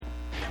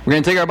We're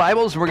going to take our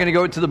Bibles and we're going to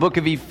go to the book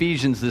of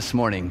Ephesians this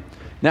morning.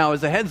 Now,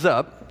 as a heads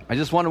up, I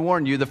just want to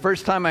warn you, the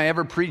first time I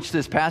ever preached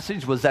this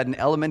passage was at an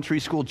elementary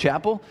school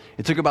chapel.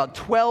 It took about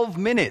 12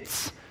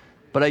 minutes,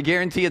 but I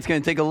guarantee it's going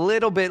to take a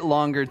little bit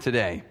longer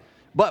today.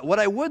 But what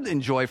I would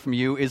enjoy from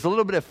you is a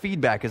little bit of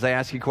feedback as I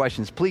ask you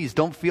questions. Please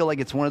don't feel like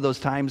it's one of those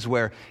times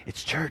where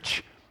it's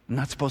church. I'm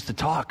not supposed to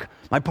talk.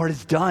 My part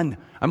is done.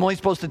 I'm only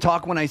supposed to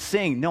talk when I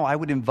sing. No, I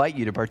would invite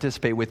you to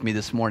participate with me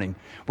this morning.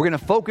 We're going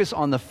to focus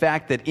on the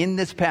fact that in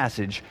this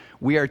passage,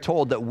 we are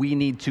told that we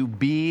need to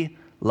be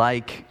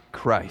like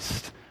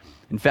Christ.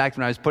 In fact,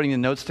 when I was putting the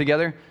notes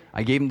together,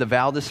 I gave him to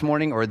Val this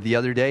morning or the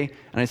other day,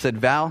 and I said,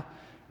 Val,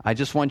 I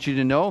just want you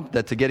to know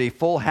that to get a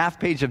full half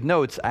page of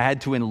notes, I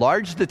had to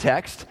enlarge the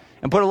text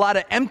and put a lot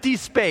of empty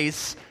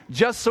space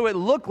just so it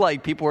looked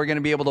like people were going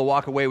to be able to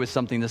walk away with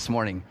something this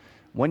morning.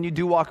 When you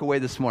do walk away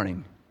this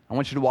morning, I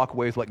want you to walk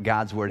away with what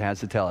God's word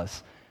has to tell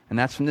us. And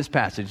that's from this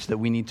passage that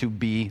we need to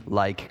be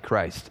like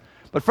Christ.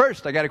 But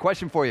first, I got a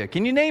question for you.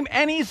 Can you name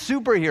any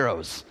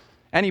superheroes?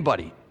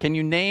 Anybody? Can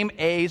you name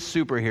a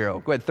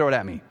superhero? Go ahead, throw it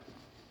at me.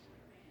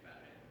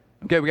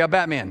 Okay, we got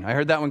Batman. I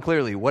heard that one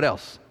clearly. What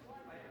else?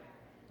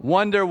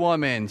 Wonder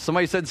Woman.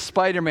 Somebody said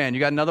Spider-Man. You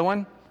got another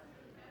one?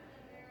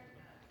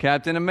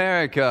 Captain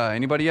America.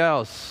 Anybody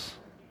else?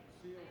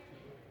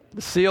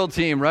 The SEAL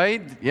team,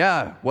 right?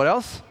 Yeah. What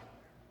else?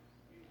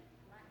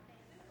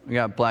 We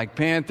got Black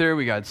Panther,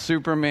 we got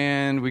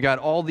Superman, we got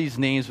all these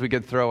names we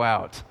could throw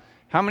out.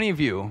 How many of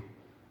you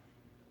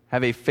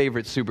have a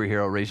favorite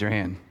superhero? Raise your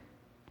hand.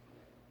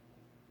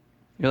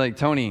 You're like,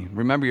 Tony,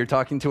 remember you're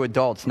talking to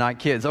adults, not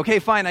kids. Okay,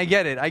 fine, I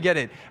get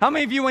it. How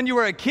many of you when you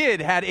were a kid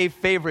had a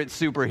favorite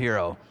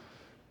superhero?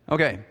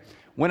 Okay,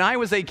 when I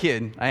was a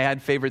kid, I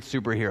had favorite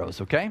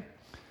superheroes, okay?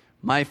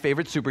 My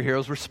favorite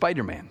superheroes were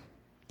Spider-Man.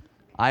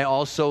 I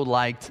also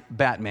liked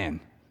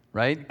Batman.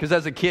 Right? Because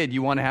as a kid,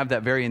 you want to have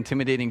that very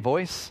intimidating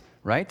voice,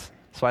 right?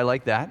 So I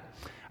liked that.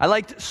 I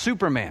liked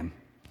Superman.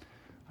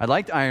 I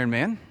liked Iron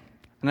Man.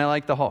 And I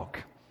liked the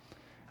Hulk.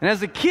 And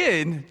as a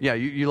kid, yeah,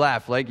 you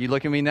laugh. Like, you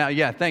look at me now.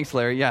 Yeah, thanks,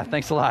 Larry. Yeah,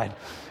 thanks a lot.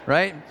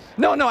 Right?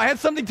 No, I had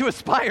something to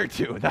aspire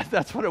to.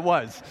 That's what it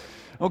was.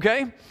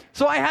 Okay?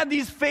 So I had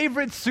these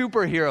favorite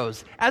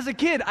superheroes. As a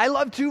kid, I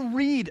loved to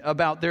read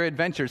about their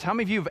adventures. How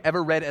many of you have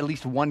ever read at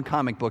least one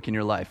comic book in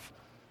your life?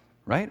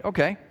 Right?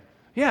 Okay.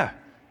 Yeah.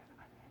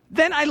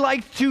 Then I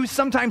liked to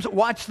sometimes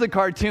watch the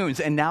cartoons.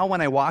 And now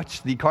when I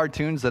watch the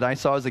cartoons that I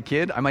saw as a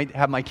kid, I might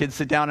have my kids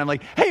sit down and I'm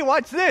like, hey,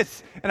 watch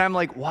this. And I'm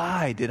like,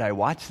 why did I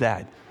watch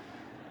that?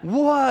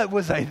 What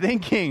was I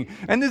thinking?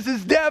 And this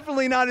is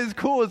definitely not as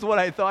cool as what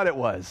I thought it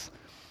was.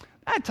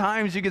 At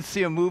times you could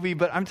see a movie,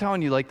 but I'm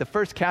telling you, like the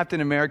first Captain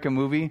America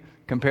movie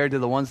compared to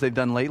the ones they've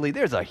done lately,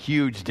 there's a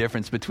huge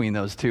difference between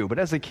those two. But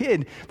as a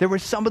kid, there were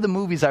some of the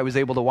movies I was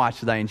able to watch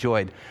that I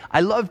enjoyed.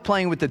 I loved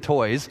playing with the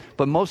toys,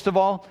 but most of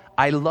all,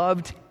 I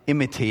loved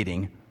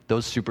imitating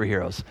those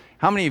superheroes.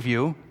 How many of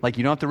you, like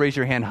you don't have to raise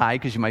your hand high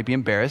because you might be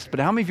embarrassed, but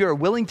how many of you are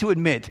willing to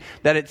admit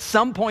that at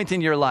some point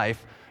in your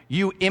life,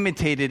 you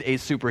imitated a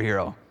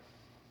superhero?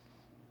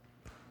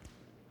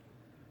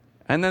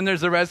 And then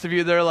there's the rest of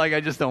you that are like,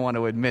 I just don't want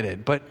to admit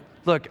it. But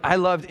look, I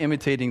loved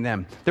imitating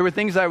them. There were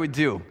things I would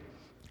do.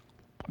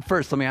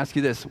 First, let me ask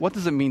you this. What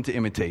does it mean to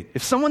imitate?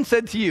 If someone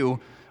said to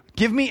you,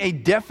 give me a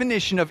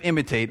definition of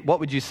imitate, what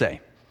would you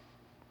say?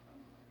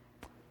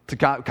 To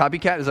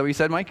copycat? Is that what you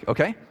said, Mike?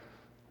 Okay.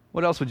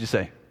 What else would you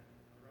say?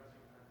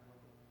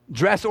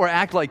 Dress or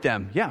act like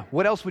them. Yeah.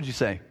 What else would you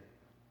say?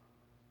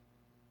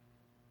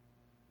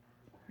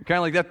 Kind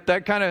of like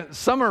that kind of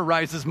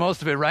summarizes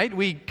most of it, right?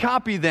 We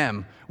copy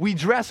them. We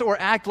dress or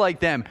act like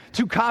them.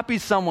 To copy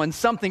someone,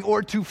 something,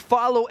 or to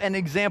follow an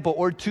example,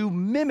 or to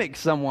mimic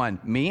someone.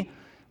 Me,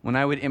 when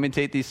I would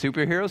imitate these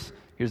superheroes,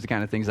 here's the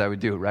kind of things I would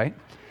do, right?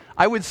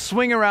 I would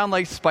swing around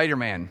like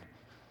Spider-Man.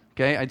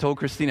 Okay, I told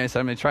Christina, I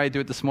said, I'm going to try to do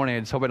it this morning. I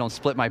just hope I don't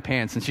split my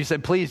pants. And she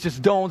said, please,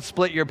 just don't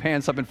split your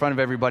pants up in front of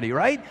everybody,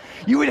 right?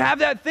 You would have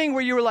that thing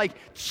where you were like,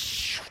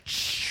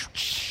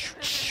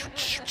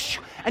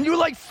 and you were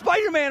like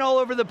Spider-Man all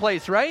over the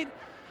place, right?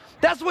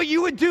 That's what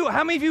you would do.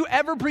 How many of you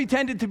ever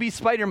pretended to be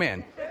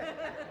Spider-Man?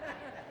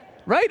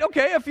 Right?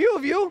 Okay, a few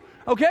of you.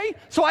 Okay,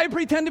 so I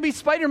pretend to be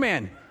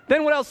Spider-Man.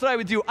 Then what else did I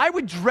would do? I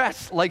would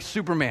dress like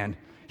Superman.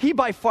 He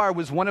by far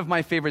was one of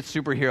my favorite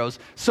superheroes.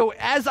 So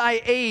as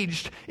I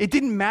aged, it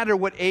didn't matter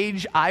what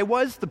age I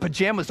was, the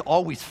pajamas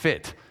always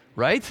fit,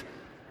 right?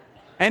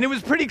 And it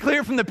was pretty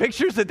clear from the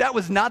pictures that that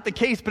was not the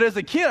case. But as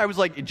a kid, I was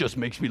like, it just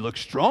makes me look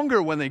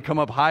stronger when they come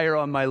up higher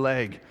on my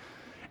leg.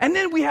 And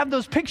then we have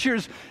those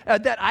pictures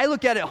that I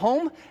look at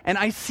home, and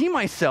I see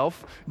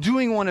myself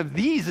doing one of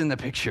these in the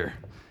picture.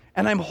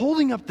 And I'm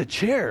holding up the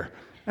chair.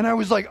 And I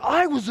was like,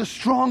 I was a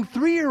strong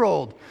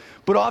 3-year-old.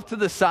 But off to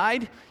the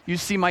side, you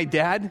see my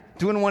dad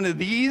doing one of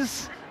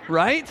these,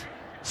 right?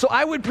 So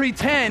I would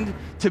pretend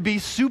to be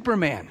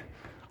Superman.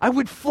 I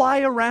would fly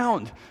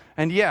around.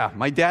 And yeah,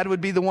 my dad would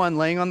be the one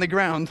laying on the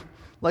ground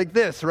like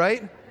this,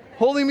 right?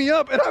 Holding me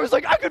up. And I was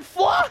like, I could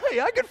fly.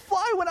 I could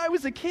fly when I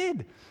was a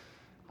kid.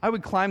 I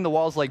would climb the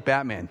walls like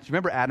Batman. Do you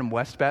remember Adam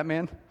West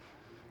Batman?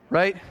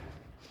 Right?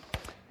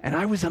 And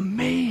I was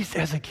amazed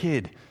as a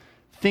kid,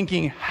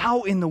 thinking,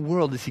 how in the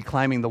world is he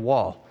climbing the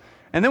wall?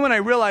 And then when I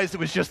realized it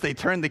was just they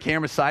turned the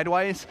camera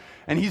sideways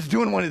and he's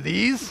doing one of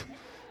these,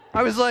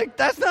 I was like,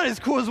 that's not as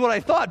cool as what I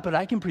thought, but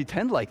I can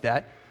pretend like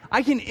that.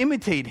 I can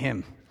imitate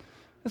him.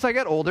 As I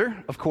got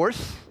older, of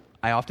course,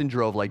 I often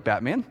drove like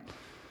Batman.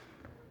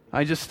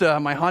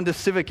 My Honda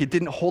Civic, it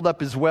didn't hold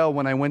up as well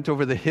when I went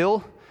over the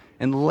hill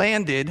and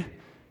landed.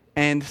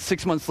 And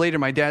 6 months later,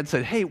 my dad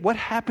said, hey, what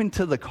happened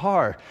to the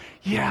car?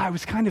 Yeah, I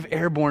was kind of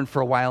airborne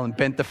for a while and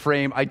bent the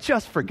frame. I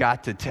just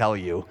forgot to tell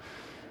you,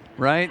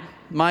 right?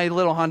 My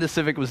little Honda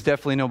Civic was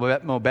definitely no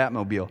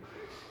Batmobile.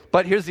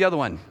 But here's the other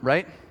one,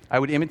 right? I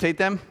would imitate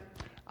them.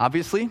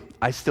 Obviously,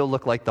 I still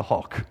look like the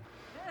Hulk,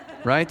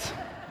 right?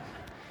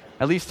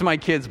 At least to my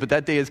kids, but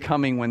that day is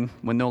coming when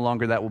no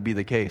longer that will be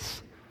the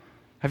case.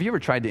 Have you ever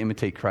tried to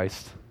imitate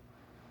Christ?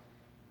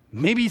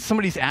 Maybe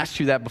somebody's asked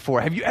you that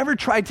before. Have you ever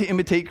tried to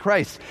imitate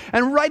Christ?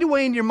 And right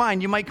away in your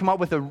mind, you might come up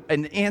with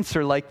an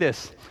answer like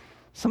this.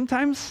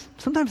 Sometimes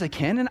I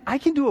can, and I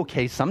can do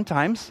okay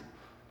sometimes.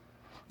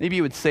 Maybe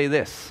you would say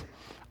this.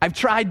 I've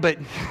tried, but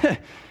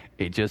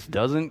it just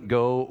doesn't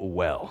go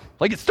well.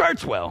 Like it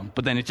starts well,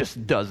 but then it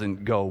just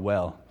doesn't go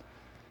well.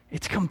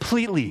 It's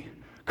completely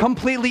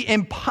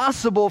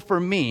impossible for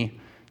me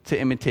to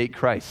imitate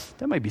Christ.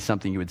 That might be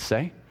something you would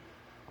say.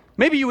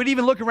 Maybe you would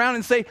even look around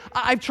and say,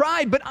 I've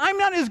tried, but I'm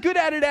not as good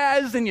at it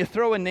as, and you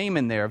throw a name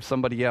in there of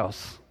somebody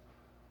else.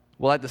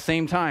 Well, at the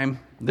same time,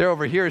 they're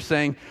over here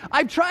saying,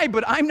 I've tried,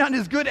 but I'm not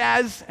as good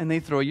as, and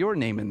they throw your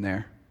name in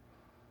there.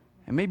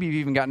 And maybe you've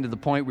even gotten to the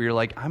point where you're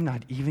like, I'm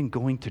not even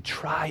going to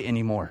try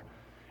anymore.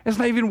 It's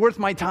not even worth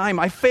my time.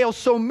 I fail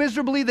so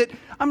miserably that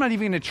I'm not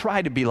even going to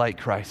try to be like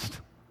Christ.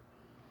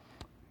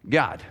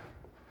 God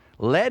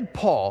led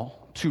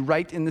Paul to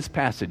write in this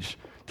passage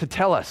to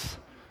tell us,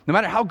 no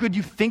matter how good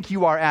you think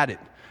you are at it,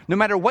 no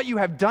matter what you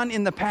have done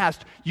in the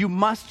past, you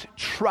must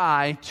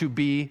try to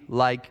be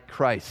like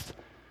Christ.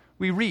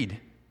 We read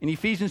in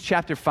Ephesians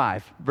chapter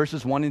 5,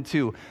 verses 1 and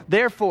 2,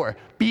 therefore,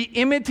 be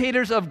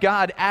imitators of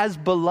God as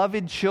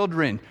beloved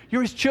children.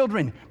 You're his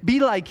children. Be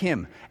like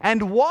him.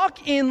 And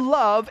walk in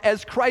love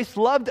as Christ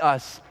loved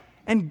us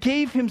and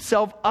gave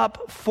himself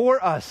up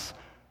for us,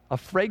 a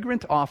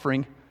fragrant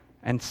offering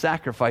and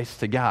sacrifice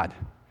to God.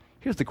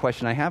 Here's the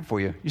question I have for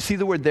you. You see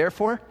the word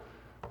therefore?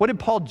 What did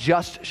Paul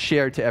just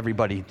share to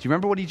everybody? Do you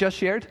remember what he just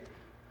shared?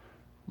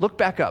 Look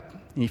back up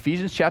in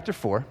Ephesians chapter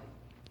 4,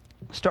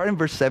 start in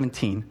verse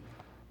 17.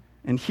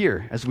 And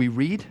here, as we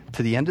read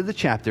to the end of the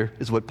chapter,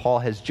 is what Paul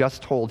has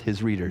just told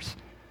his readers.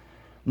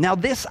 Now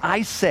this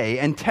I say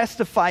and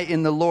testify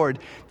in the Lord,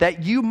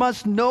 that you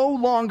must no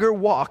longer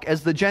walk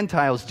as the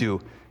Gentiles do,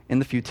 in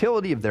the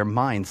futility of their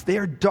minds. They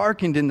are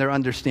darkened in their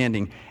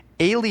understanding,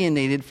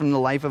 alienated from the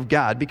life of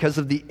God because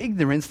of the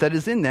ignorance that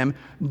is in them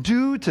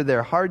due to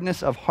their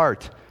hardness of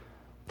heart.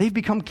 They've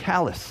become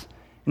callous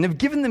and have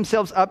given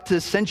themselves up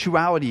to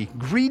sensuality,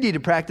 greedy to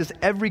practice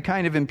every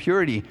kind of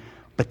impurity.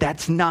 But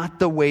that's not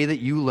the way that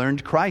you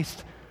learned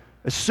Christ,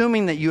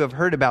 assuming that you have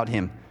heard about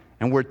him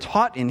and were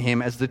taught in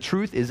him as the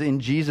truth is in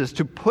Jesus,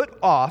 to put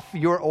off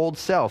your old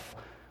self,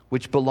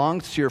 which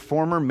belongs to your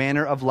former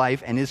manner of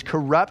life and is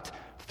corrupt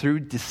through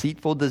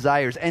deceitful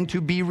desires, and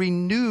to be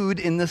renewed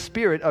in the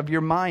spirit of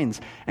your minds,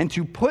 and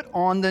to put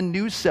on the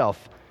new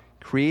self,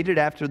 created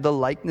after the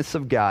likeness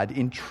of God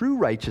in true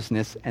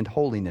righteousness and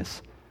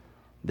holiness.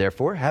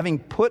 Therefore, having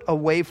put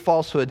away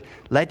falsehood,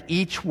 let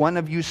each one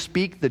of you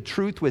speak the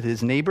truth with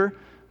his neighbor,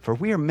 for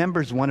we are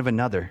members one of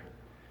another.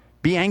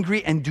 Be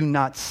angry and do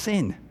not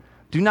sin.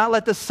 Do not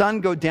let the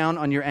sun go down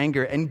on your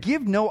anger, and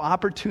give no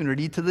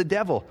opportunity to the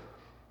devil.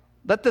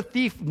 Let the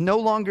thief no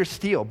longer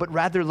steal, but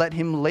rather let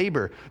him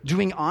labor,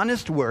 doing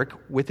honest work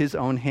with his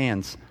own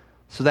hands,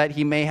 so that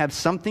he may have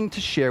something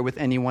to share with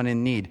anyone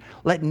in need.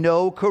 Let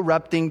no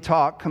corrupting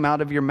talk come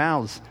out of your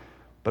mouths,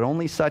 but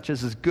only such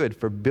as is good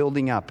for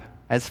building up,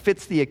 as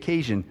fits the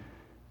occasion,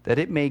 that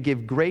it may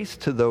give grace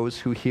to those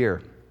who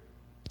hear.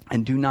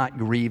 And do not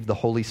grieve the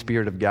Holy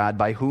Spirit of God,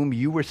 by whom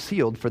you were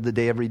sealed for the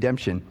day of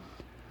redemption.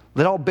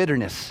 Let all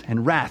bitterness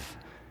and wrath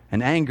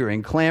and anger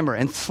and clamor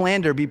and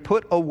slander be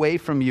put away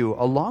from you,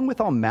 along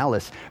with all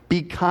malice.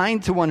 Be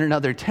kind to one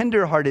another,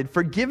 tenderhearted,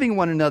 forgiving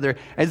one another,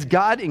 as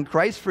God in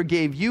Christ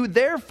forgave you.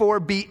 Therefore,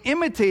 be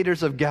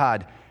imitators of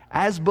God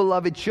as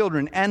beloved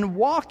children, and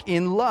walk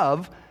in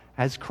love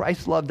as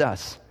Christ loved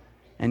us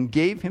and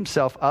gave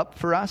himself up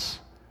for us,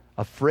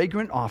 a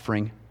fragrant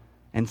offering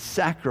and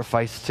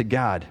sacrifice to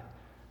God.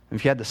 And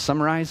if you had to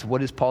summarize,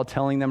 what is Paul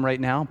telling them right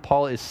now?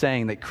 Paul is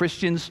saying that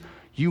Christians,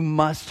 you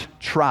must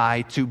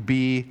try to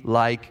be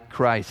like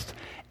Christ.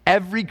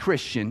 Every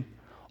Christian,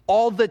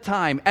 all the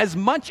time, as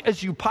much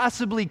as you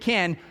possibly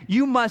can,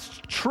 you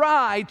must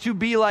try to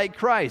be like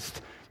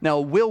Christ. Now,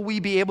 will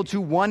we be able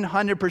to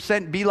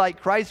 100% be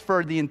like Christ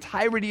for the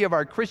entirety of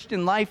our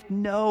Christian life?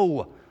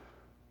 No.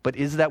 But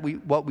is that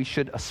what we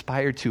should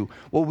aspire to?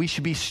 What we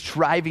should be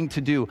striving to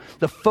do?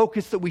 The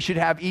focus that we should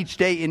have each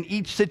day in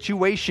each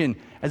situation,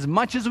 as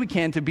much as we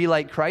can to be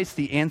like Christ?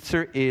 The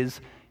answer is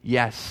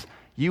yes.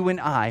 You and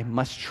I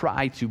must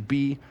try to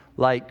be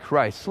like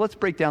Christ. So let's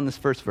break down this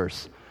first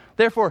verse.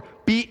 Therefore,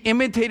 be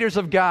imitators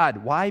of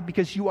God. Why?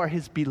 Because you are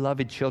his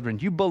beloved children.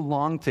 You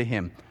belong to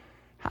him.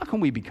 How can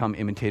we become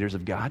imitators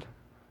of God?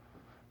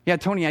 Yeah,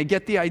 Tony, I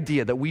get the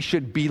idea that we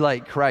should be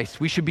like Christ.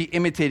 We should be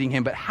imitating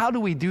him. But how do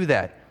we do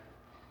that?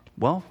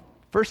 Well,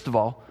 first of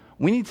all,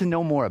 we need to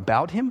know more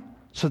about him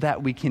so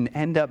that we can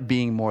end up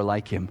being more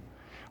like him.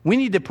 We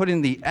need to put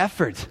in the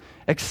effort,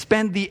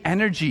 expend the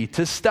energy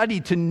to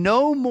study, to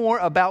know more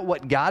about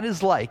what God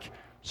is like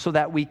so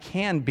that we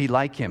can be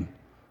like him.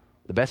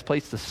 The best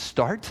place to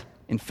start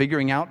in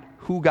figuring out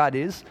who God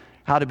is,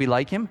 how to be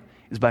like him,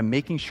 is by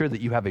making sure that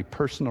you have a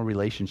personal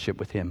relationship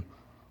with him.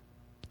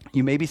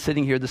 You may be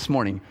sitting here this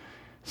morning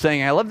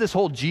saying, I love this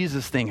whole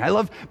Jesus thing. I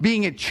love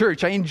being at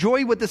church. I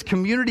enjoy what this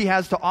community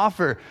has to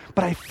offer,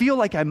 but I feel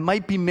like I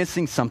might be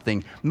missing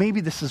something.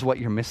 Maybe this is what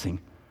you're missing.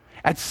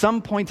 At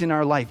some point in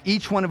our life,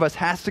 each one of us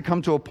has to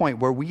come to a point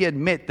where we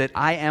admit that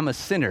I am a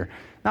sinner.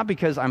 Not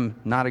because I'm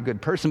not a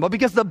good person, but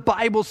because the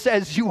Bible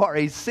says you are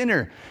a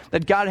sinner,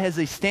 that God has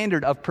a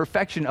standard of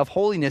perfection, of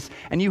holiness,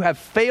 and you have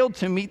failed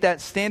to meet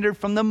that standard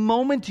from the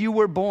moment you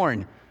were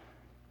born.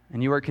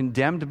 And you are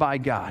condemned by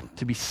God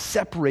to be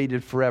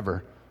separated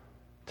forever,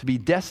 to be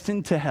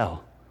destined to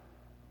hell,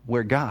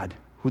 where God,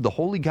 who the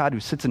holy God who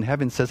sits in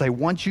heaven says, I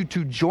want you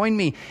to join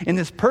me in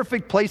this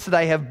perfect place that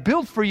I have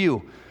built for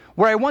you,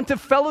 where I want to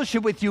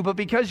fellowship with you, but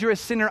because you're a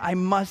sinner, I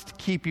must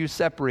keep you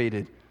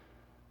separated.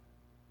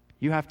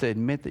 You have to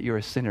admit that you're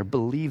a sinner.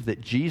 Believe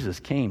that Jesus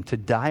came to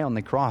die on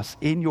the cross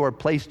in your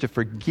place to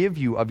forgive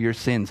you of your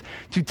sins,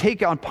 to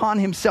take upon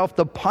himself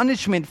the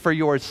punishment for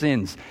your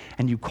sins.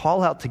 And you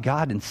call out to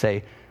God and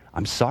say,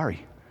 I'm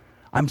sorry.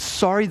 I'm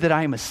sorry that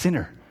I am a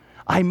sinner.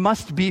 I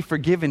must be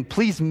forgiven.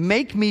 Please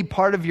make me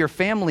part of your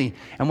family.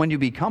 And when you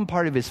become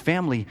part of his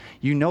family,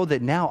 you know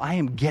that now I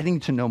am getting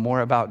to know more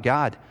about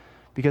God.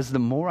 Because the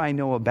more I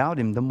know about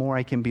him, the more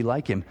I can be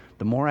like him.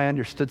 The more I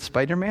understood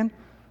Spider-Man,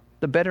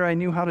 the better I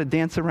knew how to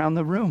dance around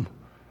the room.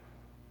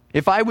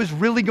 If I was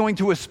really going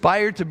to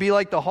aspire to be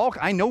like the Hulk,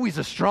 I know he's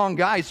a strong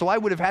guy, so I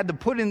would have had to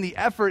put in the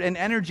effort and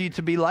energy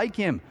to be like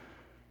him.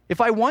 If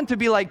I want to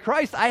be like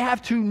Christ, I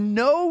have to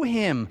know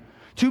him,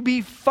 to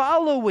be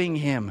following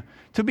him,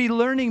 to be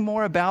learning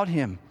more about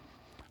him.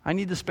 I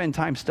need to spend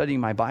time studying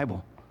my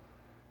Bible.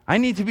 I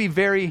need to be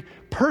very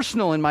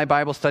personal in my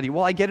Bible study.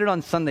 Well, I get it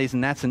on Sundays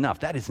and that's enough.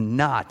 That is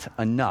not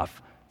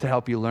enough to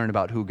help you learn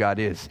about who God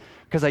is.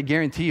 Because I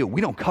guarantee you,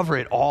 we don't cover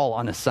it all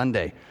on a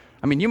Sunday.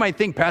 I mean, you might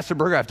think Pastor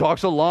Burggraff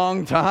talks a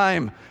long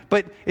time,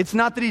 but it's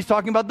not that he's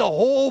talking about the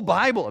whole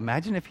Bible.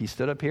 Imagine if he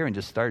stood up here and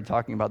just started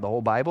talking about the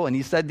whole Bible and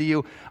he said to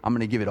you, I'm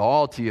going to give it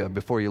all to you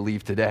before you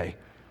leave today,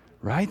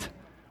 right?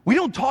 We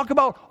don't talk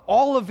about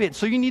all of it,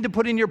 so you need to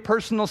put in your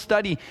personal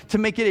study to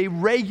make it a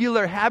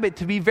regular habit,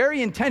 to be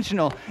very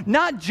intentional,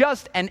 not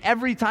just, and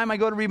every time I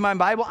go to read my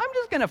Bible, I'm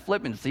just going to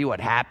flip and see what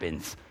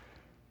happens.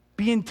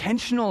 Be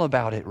intentional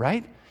about it,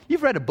 right?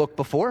 You've read a book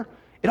before.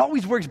 It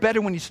always works better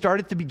when you start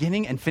at the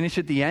beginning and finish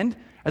at the end,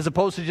 as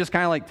opposed to just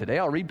kind of like, today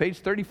I'll read page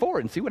 34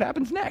 and see what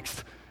happens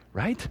next,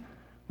 right?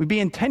 We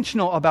be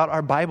intentional about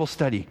our Bible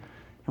study,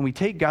 and we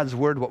take God's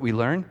word, what we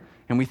learn,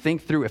 and we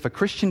think through, if a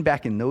Christian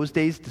back in those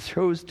days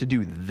chose to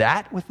do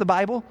that with the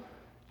Bible,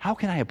 how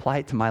can I apply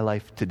it to my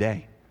life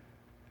today?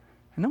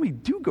 And then we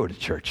do go to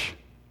church.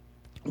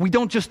 We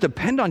don't just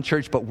depend on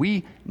church, but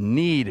we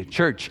need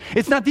church.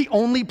 It's not the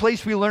only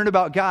place we learn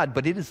about God,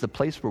 but it is the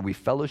place where we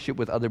fellowship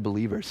with other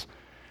believers,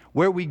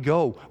 where we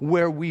go,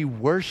 where we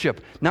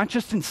worship, not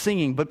just in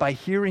singing, but by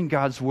hearing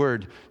God's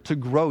word to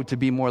grow, to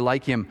be more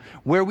like him,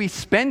 where we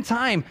spend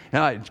time.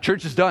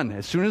 Church is done.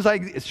 As soon as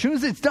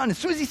it's done, as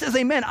soon as he says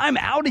amen, I'm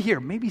out of here.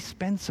 Maybe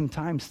spend some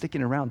time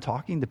sticking around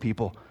talking to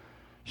people.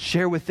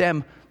 Share with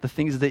them the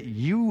things that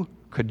you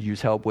could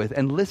use help with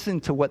and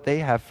listen to what they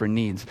have for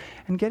needs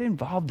and get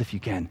involved if you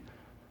can.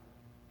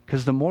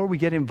 Because the more we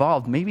get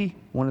involved, maybe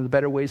one of the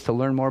better ways to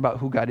learn more about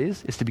who God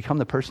is to become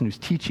the person who's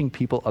teaching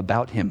people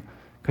about him.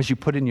 Because you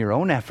put in your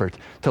own effort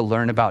to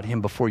learn about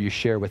him before you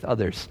share with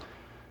others.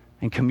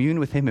 And commune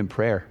with him in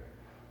prayer.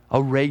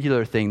 A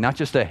regular thing, not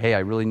just a, hey, I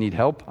really need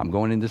help. I'm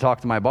going in to talk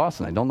to my boss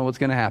and I don't know what's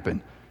going to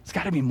happen. It's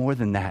got to be more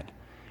than that.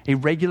 A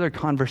regular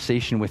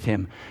conversation with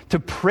him, to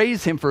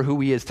praise him for who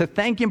he is, to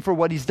thank him for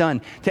what he's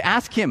done, to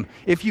ask him,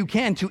 if you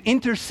can, to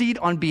intercede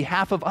on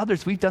behalf of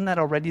others. We've done that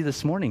already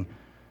this morning.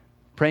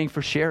 Praying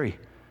for Sherry,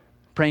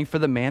 praying for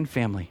the Mann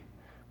family.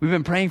 We've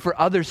been praying for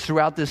others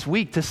throughout this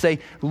week to say,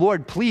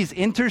 Lord, please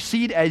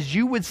intercede as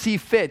you would see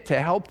fit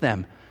to help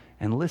them.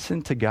 And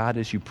listen to God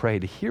as you pray,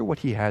 to hear what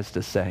he has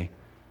to say.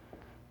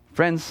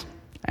 Friends,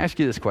 I ask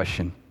you this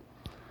question.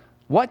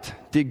 What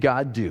did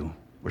God do?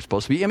 We're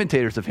supposed to be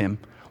imitators of him.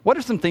 What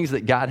are some things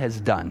that God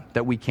has done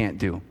that we can't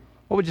do?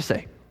 What would you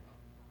say?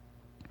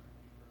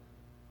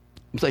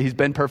 Say he's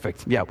been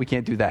perfect. Yeah, we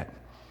can't do that.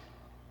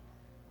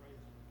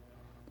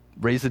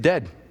 Raise the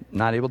dead.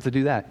 Not able to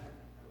do that.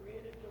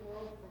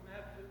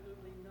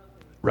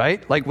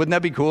 Right? Like, wouldn't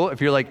that be cool if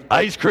you're like,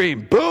 ice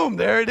cream, boom,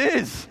 there it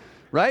is.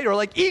 Right? Or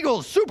like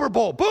Eagles, Super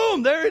Bowl,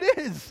 boom, there it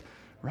is.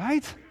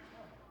 Right?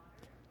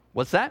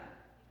 What's that?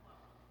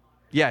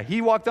 Yeah,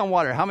 he walked on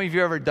water. How many of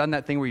you have ever done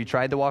that thing where you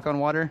tried to walk on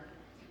water?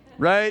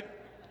 right?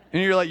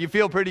 And you're like, you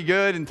feel pretty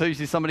good until you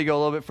see somebody go a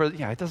little bit further.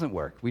 Yeah, it doesn't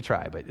work. We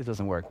try, but it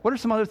doesn't work. What are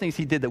some other things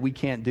he did that we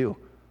can't do?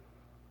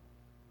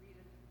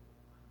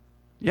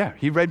 Yeah,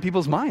 he read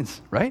people's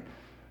minds, right?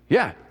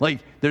 Yeah, like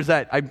there's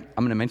that. I'm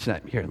going to mention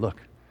that. Here,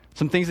 look.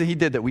 Some things that he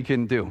did that we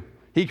couldn't do.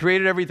 He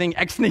created everything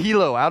ex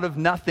nihilo, out of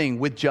nothing,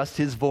 with just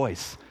his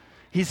voice.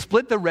 He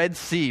split the Red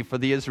Sea for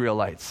the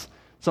Israelites.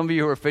 Some of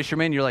you who are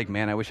fishermen, you're like,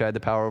 man, I wish I had the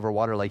power over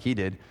water like he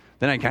did.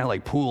 Then I'd kind of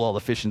like pool all the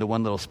fish into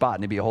one little spot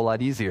and it'd be a whole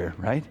lot easier,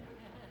 right?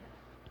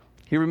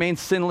 He remained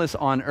sinless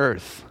on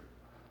earth.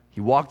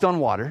 He walked on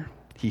water.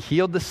 He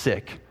healed the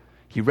sick.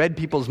 He read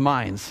people's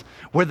minds.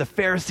 Where the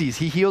Pharisees,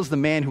 he heals the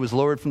man who was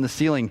lowered from the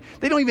ceiling.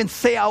 They don't even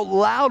say out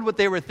loud what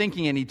they were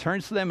thinking, and he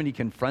turns to them and he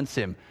confronts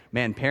him.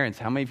 Man, parents,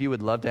 how many of you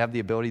would love to have the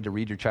ability to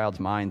read your child's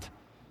mind?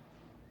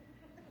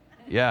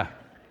 Yeah.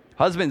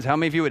 Husbands, how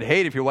many of you would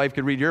hate if your wife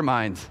could read your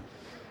minds?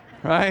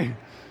 Right?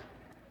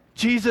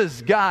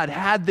 Jesus, God,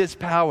 had this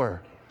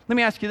power. Let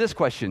me ask you this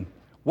question.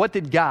 What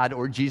did God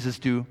or Jesus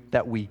do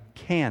that we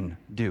can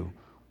do?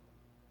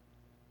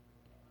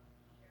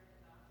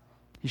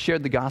 He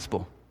shared the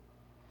gospel.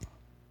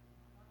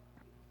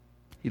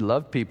 He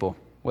loved people.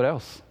 What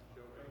else?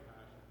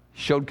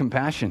 He showed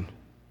compassion.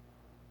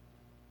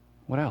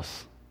 What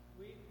else?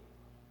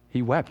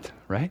 He wept,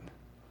 right?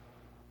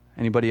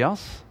 Anybody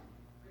else?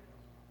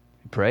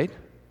 He prayed.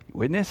 He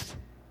witnessed.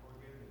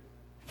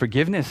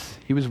 Forgiveness.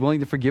 He was willing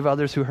to forgive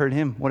others who hurt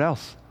him. What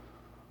else?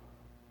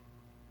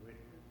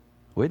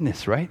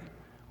 Witness, right?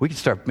 We could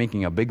start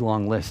making a big,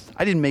 long list.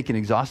 I didn't make an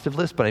exhaustive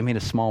list, but I made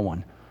a small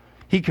one.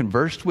 He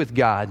conversed with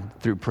God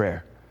through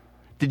prayer.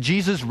 Did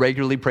Jesus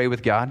regularly pray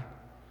with God?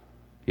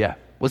 Yeah.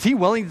 Was he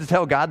willing to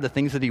tell God the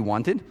things that he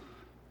wanted?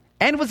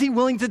 And was he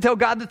willing to tell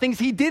God the things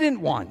he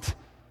didn't want?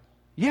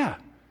 Yeah.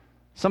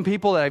 Some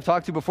people that I've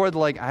talked to before, they're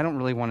like, I don't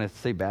really want to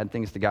say bad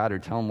things to God or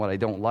tell him what I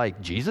don't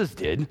like. Jesus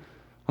did.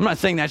 I'm not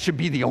saying that should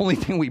be the only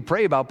thing we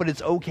pray about, but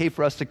it's okay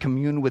for us to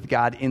commune with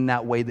God in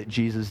that way that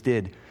Jesus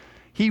did.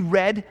 He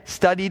read,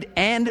 studied,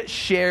 and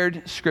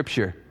shared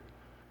Scripture.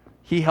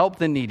 He helped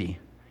the needy.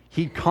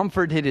 He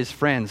comforted his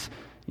friends.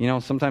 You know,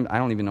 sometimes I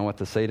don't even know what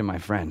to say to my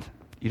friend.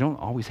 You don't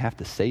always have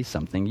to say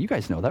something. You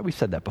guys know that. We've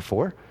said that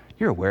before.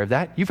 You're aware of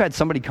that. You've had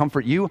somebody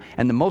comfort you,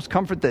 and the most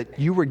comfort that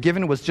you were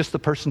given was just the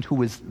person who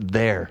was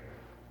there.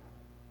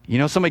 You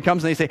know, somebody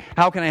comes and they say,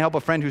 how can I help a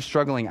friend who's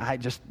struggling? I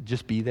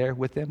just be there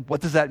with them. What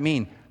does that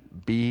mean?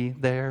 Be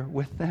there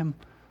with them.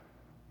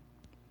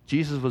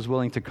 Jesus was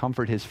willing to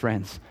comfort his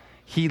friends.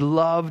 He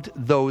loved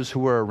those who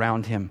were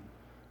around him.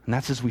 And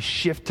that's as we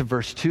shift to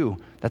verse 2.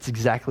 That's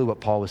exactly what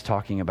Paul was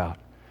talking about.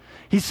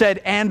 He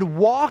said, and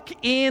walk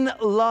in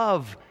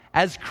love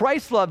as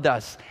Christ loved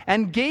us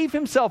and gave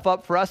himself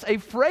up for us, a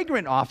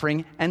fragrant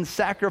offering and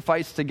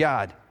sacrifice to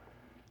God.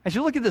 As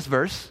you look at this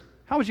verse,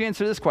 how would you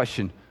answer this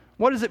question?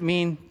 What does it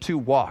mean to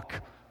walk?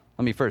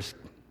 Let me first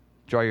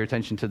draw your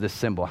attention to this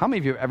symbol. How many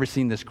of you have ever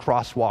seen this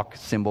crosswalk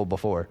symbol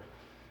before?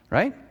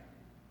 Right?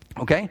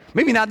 Okay?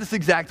 Maybe not this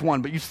exact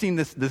one, but you've seen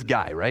this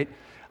guy, right?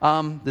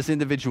 This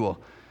individual.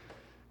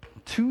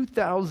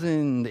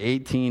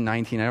 2018,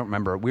 19, I don't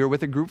remember. We were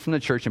with a group from the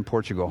church in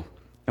Portugal.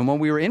 And when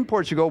we were in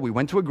Portugal, we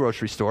went to a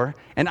grocery store.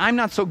 And I'm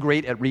not so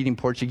great at reading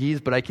Portuguese,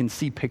 but I can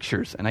see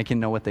pictures and I can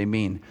know what they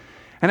mean.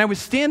 And I was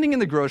standing in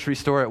the grocery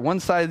store at one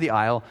side of the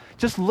aisle,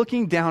 just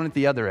looking down at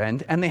the other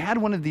end, and they had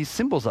one of these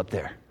symbols up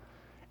there.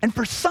 And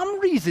for some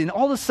reason,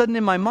 all of a sudden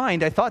in my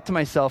mind, I thought to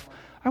myself,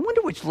 I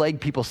wonder which leg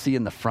people see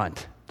in the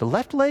front, the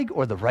left leg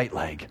or the right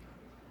leg?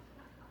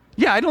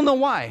 Yeah, I don't know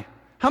why.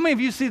 How many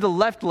of you see the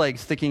left leg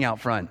sticking out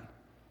front?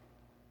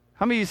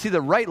 How many of you see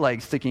the right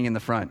leg sticking in the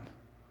front?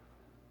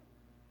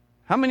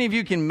 How many of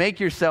you can make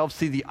yourself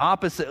see the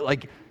opposite?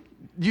 Like,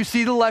 you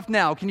see the left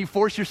now. Can you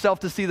force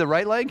yourself to see the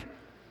right leg?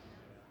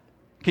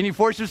 Can you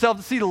force yourself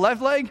to see the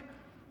left leg?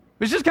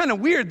 It's just kind of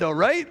weird though,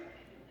 right?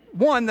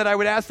 One, that I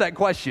would ask that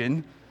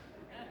question.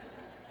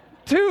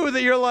 Two,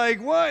 that you're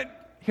like,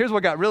 what? Here's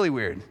what got really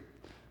weird.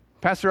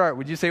 Pastor Art,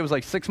 would you say it was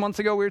like 6 months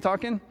ago we were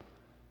talking?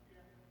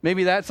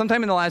 Maybe that,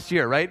 sometime in the last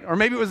year, right? Or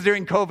maybe it was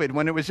during COVID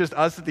when it was just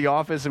us at the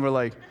office and we're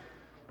like,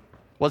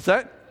 what's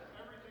that?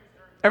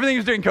 Everything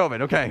was during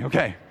COVID.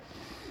 Okay.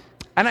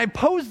 And I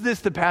posed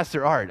this to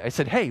Pastor Art. I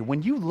said, hey,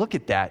 when you look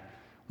at that,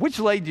 which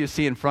leg do you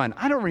see in front?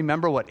 I don't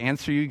remember what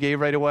answer you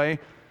gave right away,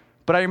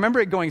 but I remember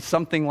it going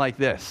something like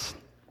this.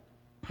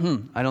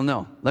 I don't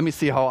know. Let me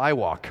see how I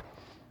walk.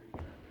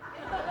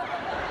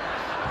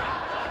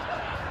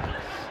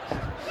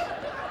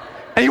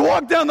 And he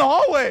walked down the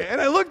hallway,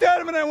 and I looked at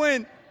him and I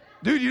went,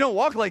 dude, you don't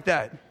walk like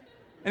that.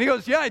 And he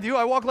goes, yeah, I do.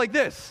 I walk like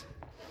this.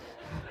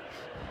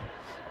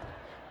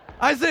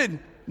 I said,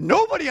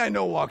 nobody I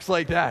know walks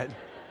like that.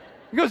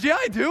 He goes, yeah,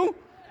 I do.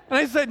 And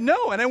I said,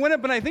 no. And I went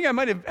up and I think I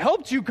might have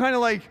helped you kind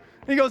of like,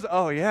 and he goes,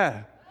 oh,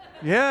 yeah.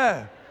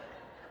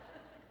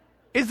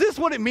 Is this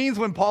what it means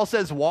when Paul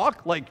says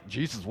walk? Like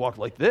Jesus walked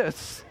like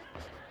this.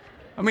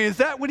 I mean, is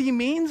that what he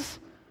means?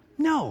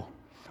 No.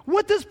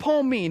 What does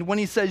Paul mean when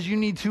he says you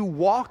need to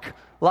walk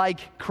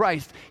like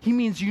Christ? He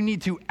means you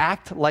need to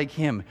act like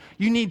him.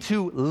 You need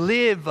to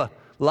live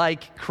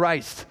like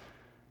Christ.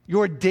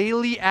 Your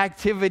daily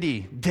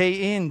activity,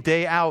 day in,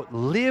 day out,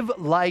 live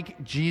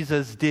like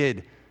Jesus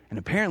did. And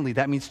apparently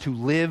that means to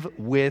live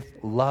with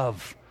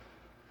love.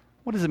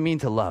 What does it mean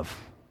to love?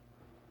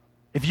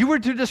 If you were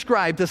to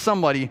describe to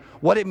somebody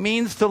what it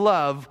means to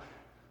love,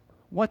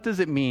 what does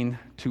it mean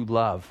to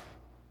love?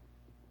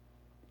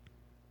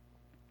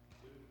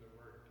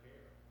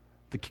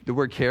 The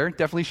word care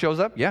definitely shows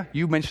up. Yeah,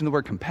 you mentioned the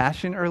word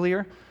compassion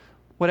earlier.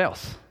 What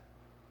else?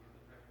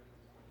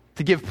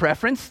 To give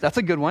preference. That's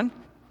a good one.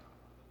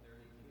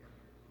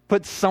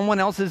 Put someone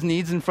else's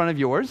needs in front of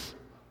yours.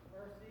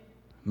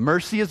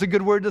 Mercy is a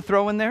good word to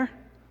throw in there.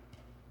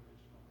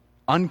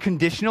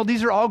 Unconditional.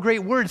 These are all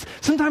great words.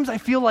 Sometimes I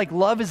feel like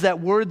love is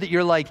that word that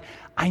you're like,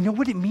 I know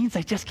what it means,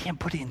 I just can't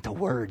put it into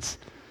words.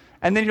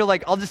 And then you're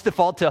like, I'll just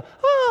default to,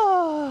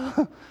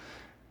 ah.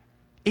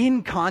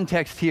 In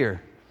context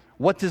here,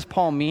 what does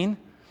Paul mean?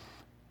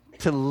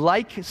 To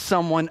like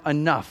someone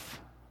enough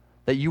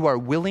that you are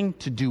willing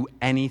to do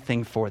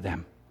anything for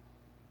them.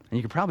 And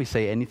you could probably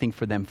say anything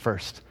for them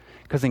first.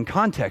 Because in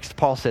context,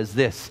 Paul says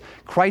this: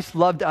 Christ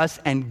loved us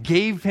and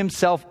gave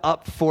himself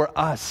up for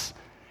us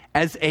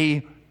as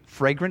a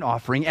fragrant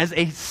offering, as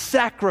a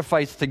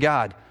sacrifice to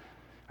God.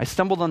 I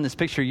stumbled on this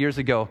picture years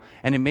ago,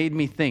 and it made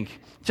me think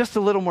just a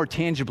little more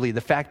tangibly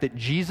the fact that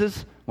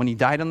Jesus, when he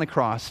died on the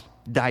cross,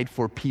 died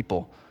for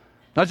people.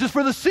 Not just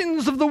for the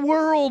sins of the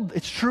world,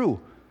 it's true,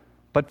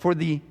 but for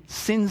the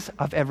sins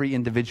of every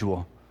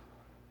individual.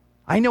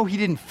 I know he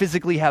didn't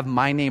physically have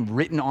my name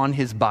written on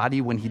his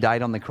body when he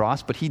died on the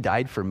cross, but he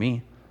died for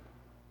me.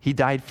 He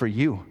died for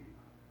you.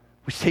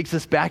 Which takes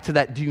us back to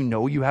that, do you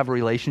know you have a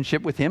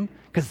relationship with him?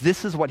 Because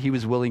this is what he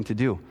was willing to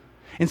do.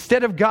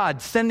 Instead of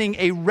God sending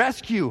a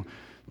rescue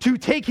to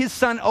take his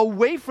son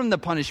away from the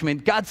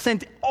punishment, God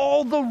sent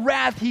all the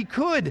wrath he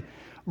could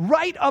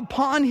right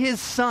upon his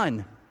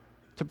son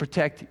to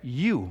protect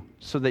you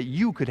so that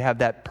you could have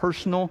that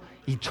personal,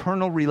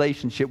 eternal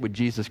relationship with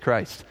Jesus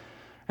Christ.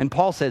 And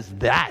Paul says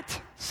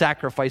that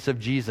sacrifice of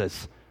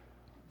Jesus,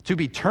 to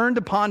be turned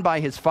upon by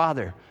his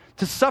Father,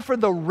 to suffer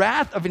the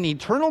wrath of an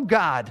eternal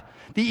God,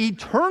 the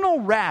eternal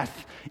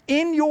wrath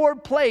in your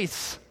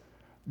place,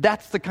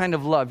 that's the kind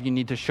of love you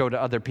need to show to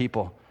other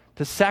people.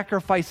 To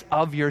sacrifice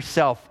of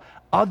yourself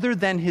other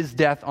than his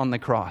death on the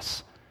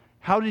cross.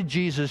 How did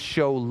Jesus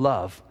show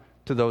love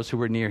to those who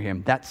were near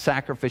him? That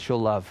sacrificial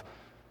love.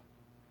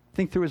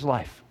 Think through his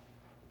life.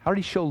 How did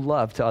he show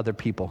love to other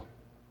people?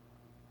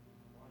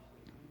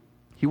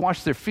 He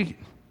washed their feet.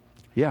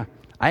 Yeah,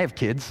 I have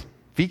kids.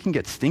 Feet can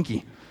get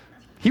stinky.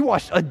 He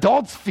washed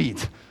adults'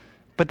 feet.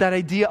 But that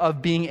idea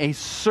of being a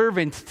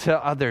servant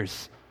to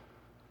others.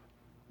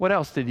 What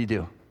else did he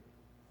do?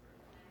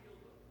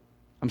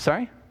 I'm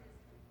sorry?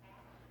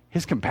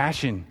 His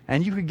compassion.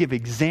 And you could give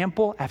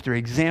example after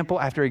example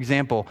after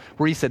example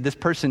where he said, this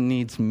person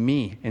needs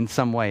me in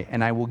some way,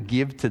 and I will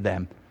give to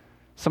them.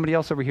 Somebody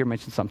else over here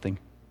mentioned something.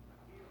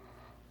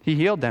 He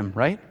healed them,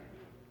 right?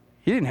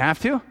 He didn't have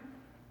to.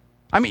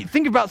 I mean,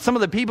 think about some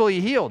of the people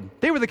he healed.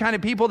 They were the kind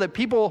of people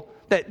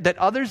that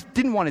others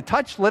didn't want to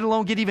touch, let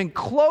alone get even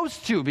close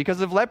to because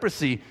of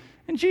leprosy.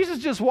 And Jesus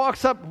just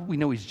walks up. We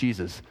know he's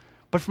Jesus.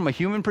 But from a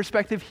human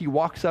perspective, he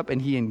walks up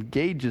and he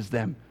engages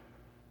them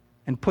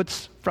and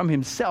puts from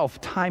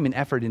himself time and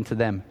effort into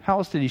them. How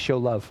else did he show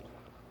love?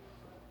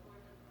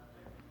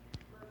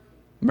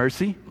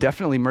 Mercy.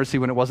 Definitely mercy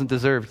when it wasn't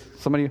deserved.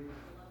 Somebody?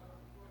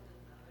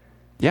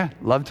 Yeah,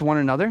 love to one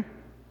another.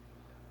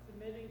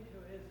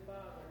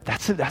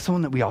 That's the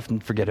one that we often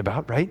forget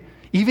about, right?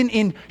 Even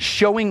in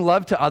showing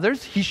love to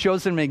others, he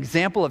shows them an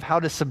example of how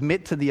to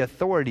submit to the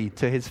authority,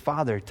 to his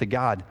Father, to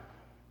God.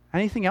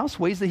 Anything else?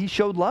 Ways that he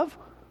showed love?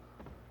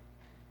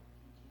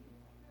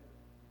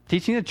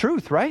 Teaching the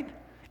truth, right?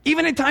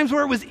 Even at times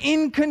where it was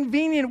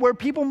inconvenient, where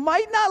people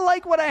might not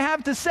like what I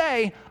have to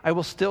say, I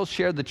will still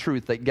share the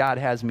truth that God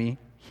has me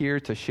here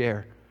to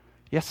share.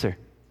 Yes, sir.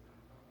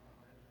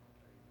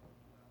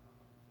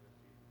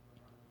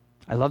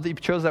 I love that you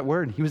chose that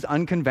word. He was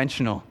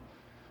unconventional.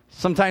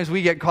 Sometimes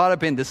we get caught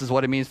up in this is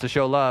what it means to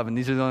show love, and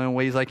these are the only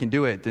ways I can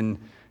do it. And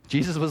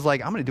Jesus was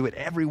like, I'm going to do it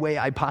every way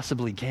I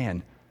possibly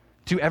can,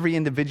 to every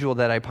individual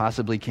that I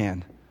possibly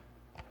can.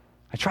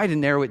 I try to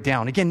narrow it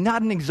down. Again,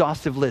 not an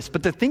exhaustive list,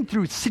 but to think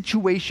through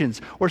situations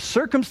or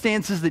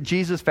circumstances that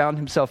Jesus found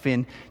himself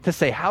in to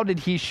say, how did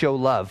he show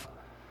love?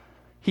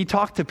 He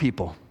talked to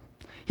people.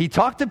 He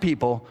talked to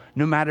people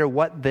no matter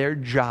what their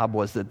job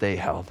was that they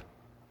held.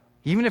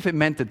 Even if it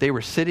meant that they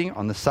were sitting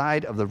on the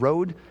side of the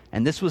road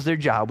and this was their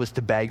job, was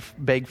to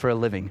beg for a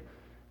living.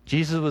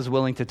 Jesus was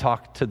willing to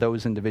talk to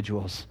those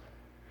individuals.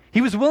 He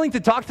was willing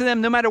to talk to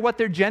them no matter what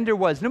their gender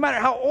was, no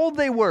matter how old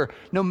they were,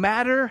 no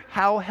matter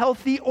how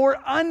healthy or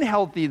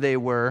unhealthy they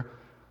were.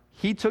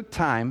 He took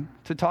time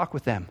to talk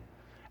with them.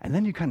 And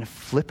then you kind of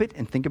flip it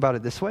and think about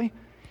it this way.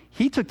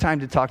 He took time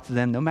to talk to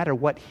them no matter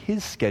what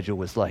his schedule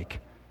was like.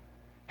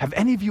 Have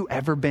any of you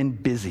ever been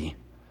busy?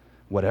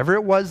 Whatever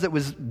it was that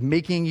was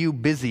making you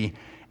busy,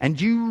 and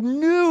you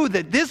knew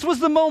that this was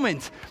the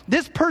moment,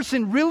 this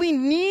person really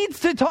needs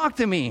to talk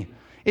to me.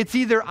 It's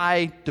either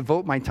I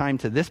devote my time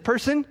to this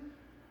person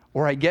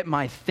or I get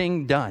my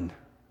thing done.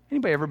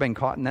 Anybody ever been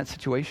caught in that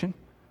situation?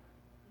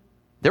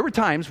 There were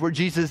times where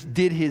Jesus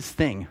did his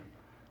thing,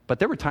 but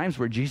there were times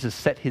where Jesus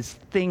set his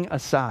thing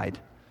aside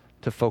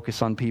to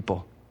focus on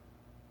people.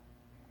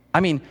 I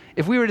mean,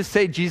 if we were to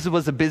say Jesus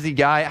was a busy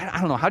guy, I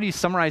don't know, how do you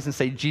summarize and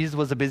say Jesus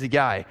was a busy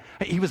guy?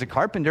 He was a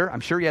carpenter. I'm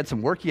sure he had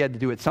some work he had to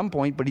do at some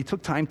point, but he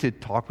took time to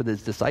talk with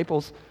his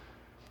disciples.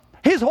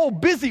 His whole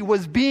busy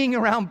was being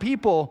around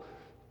people,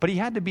 but he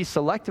had to be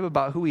selective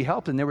about who he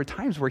helped, and there were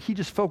times where he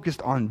just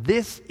focused on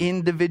this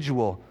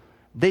individual.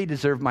 They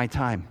deserve my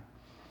time.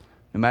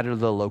 No matter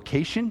the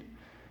location,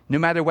 no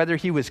matter whether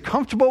he was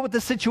comfortable with the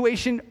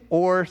situation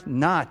or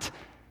not.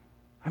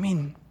 I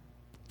mean,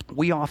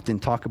 we often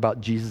talk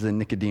about Jesus and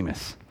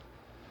Nicodemus,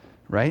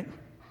 right?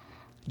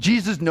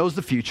 Jesus knows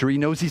the future. He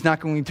knows he's not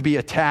going to be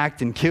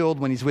attacked and killed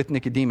when he's with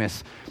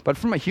Nicodemus. But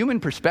from a human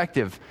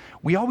perspective,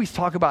 we always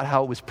talk about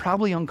how it was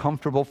probably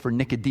uncomfortable for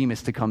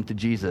Nicodemus to come to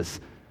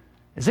Jesus.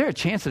 Is there a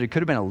chance that it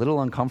could have been a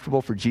little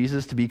uncomfortable for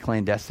Jesus to be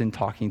clandestine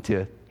talking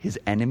to his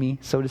enemy,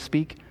 so to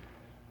speak?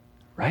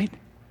 Right?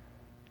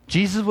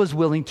 Jesus was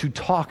willing to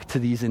talk to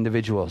these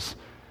individuals.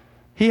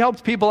 He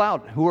helped people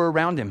out who were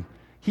around him.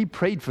 He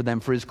prayed for them,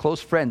 for his close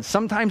friends,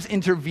 sometimes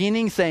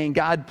intervening, saying,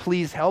 God,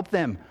 please help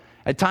them.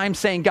 At times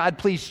saying, God,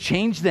 please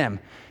change them.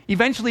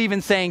 Eventually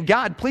even saying,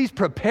 God, please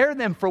prepare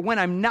them for when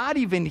I'm not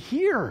even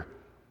here.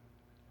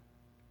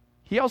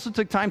 He also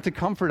took time to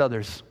comfort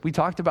others. We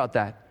talked about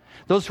that.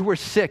 Those who were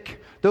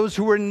sick, those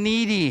who were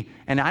needy.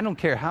 And I don't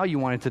care how you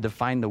wanted to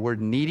define the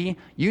word needy.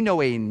 You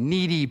know a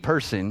needy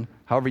person,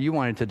 however you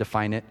wanted to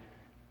define it.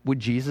 Would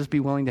Jesus be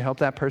willing to help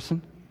that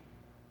person?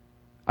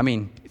 I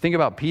mean, think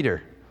about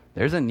Peter.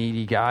 There's a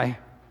needy guy.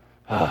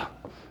 I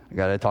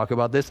got to talk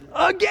about this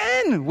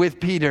again with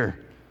Peter.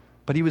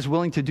 But he was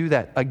willing to do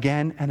that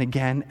again and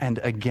again and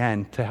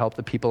again to help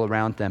the people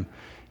around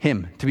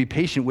him, to be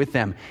patient with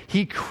them.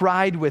 He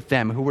cried with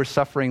them who were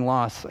suffering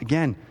loss.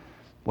 Again,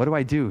 what do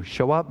I do?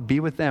 Show up, be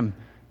with them.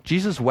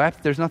 Jesus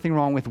wept. There's nothing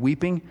wrong with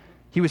weeping.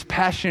 He was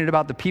passionate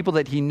about the people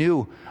that he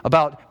knew,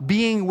 about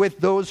being with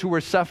those who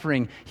were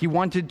suffering. He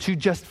wanted to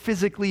just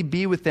physically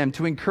be with them,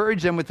 to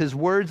encourage them with his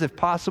words if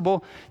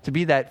possible, to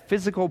be that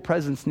physical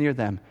presence near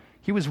them.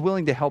 He was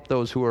willing to help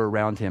those who were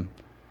around him.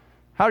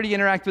 How did he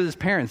interact with his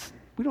parents?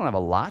 We don't have a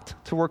lot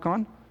to work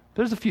on.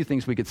 There's a few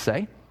things we could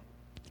say.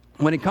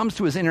 When it comes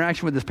to his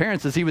interaction with his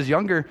parents as he was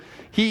younger,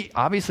 he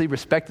obviously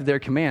respected their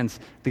commands.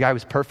 The guy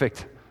was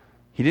perfect.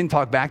 He didn't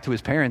talk back to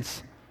his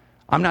parents.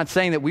 I'm not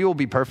saying that we will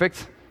be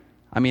perfect.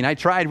 I mean, I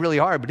tried really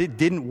hard, but it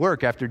didn't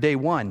work after day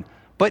one.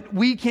 But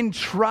we can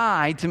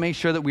try to make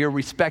sure that we are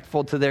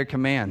respectful to their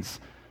commands.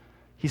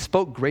 He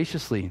spoke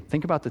graciously.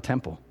 Think about the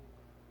temple.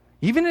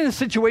 Even in a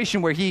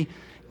situation where he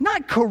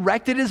not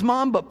corrected his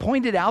mom, but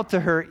pointed out to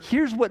her,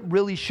 here's what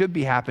really should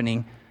be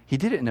happening, he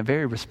did it in a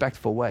very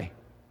respectful way.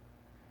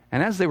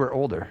 And as they were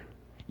older,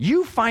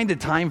 you find a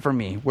time for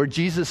me where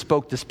Jesus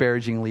spoke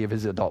disparagingly of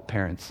his adult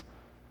parents,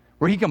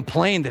 where he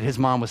complained that his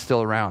mom was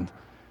still around,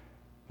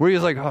 where he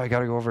was like, I got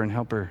to go over and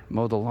help her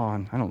mow the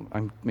lawn. I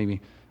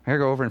got to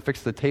go over and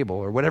fix the table,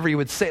 or whatever he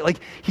would say. Like,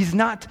 he's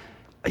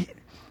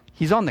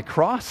on the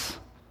cross,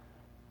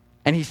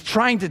 and he's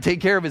trying to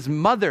take care of his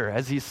mother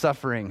as he's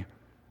suffering.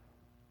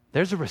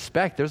 There's a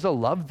respect, there's a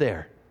love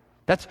there.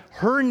 That's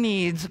her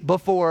needs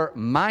before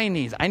my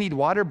needs. I need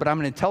water, but I'm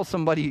going to tell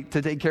somebody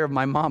to take care of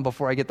my mom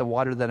before I get the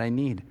water that I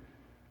need.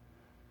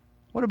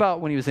 What about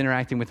when he was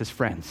interacting with his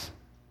friends?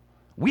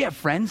 We have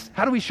friends.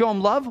 How do we show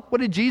them love? What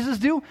did Jesus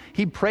do?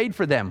 He prayed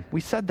for them.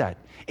 We said that.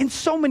 In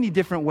so many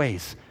different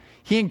ways.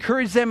 He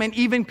encouraged them and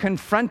even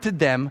confronted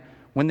them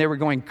when they were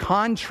going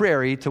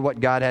contrary to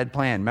what God had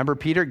planned. Remember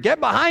Peter? Get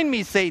behind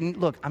me, Satan.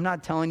 Look, I'm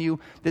not telling you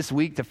this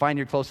week to find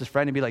your closest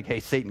friend and be like, hey,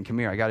 Satan, come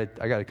here. I got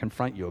to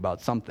confront you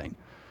about something.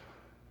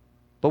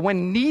 But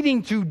when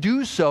needing to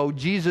do so,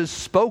 Jesus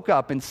spoke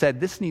up and said,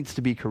 this needs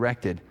to be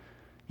corrected.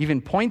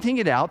 Even pointing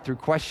it out through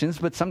questions,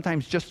 but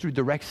sometimes just through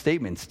direct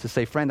statements to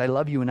say, friend, I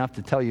love you enough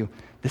to tell you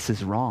this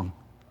is wrong.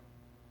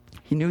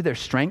 He knew their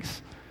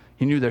strengths.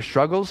 He knew their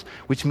struggles,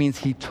 which means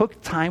he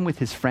took time with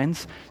his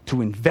friends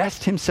to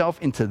invest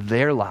himself into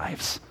their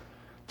lives.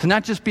 To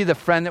not just be the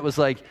friend that was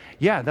like,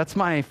 yeah, that's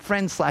my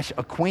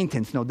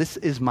friend/acquaintance. No, this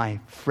is my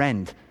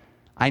friend.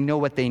 I know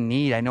what they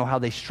need. I know how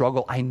they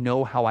struggle. I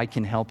know how I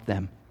can help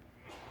them.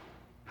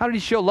 How did he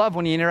show love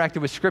when he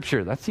interacted with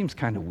Scripture? That seems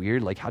kind of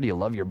weird. Like, how do you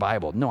love your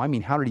Bible? No, I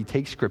mean, how did he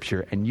take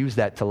Scripture and use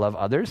that to love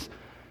others?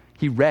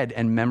 He read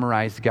and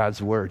memorized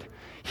God's Word.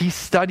 He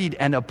studied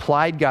and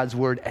applied God's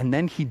Word, and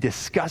then he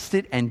discussed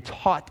it and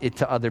taught it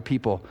to other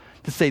people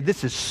to say,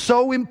 this is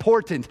so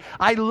important.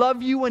 I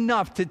love you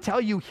enough to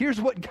tell you,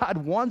 here's what God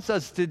wants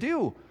us to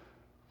do.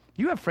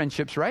 You have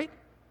friendships, right?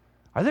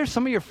 Are there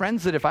some of your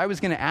friends that if I was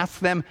going to ask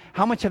them,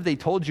 how much have they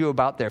told you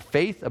about their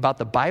faith, about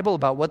the Bible,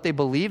 about what they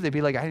believe, they'd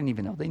be like, I didn't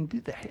even know they do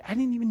that. I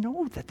didn't even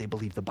know that they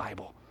believe the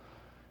Bible.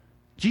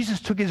 Jesus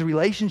took his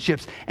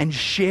relationships and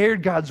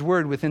shared God's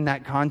Word within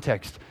that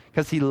context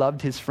because he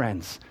loved his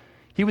friends.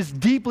 He was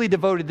deeply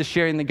devoted to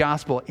sharing the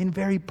gospel in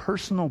very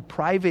personal,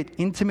 private,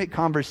 intimate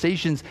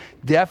conversations,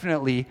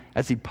 definitely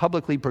as he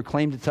publicly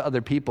proclaimed it to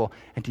other people,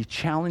 and he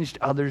challenged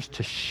others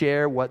to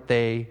share what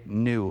they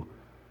knew.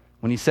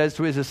 When he says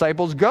to his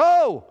disciples,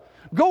 go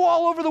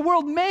all over the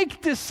world,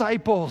 make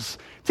disciples.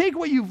 Take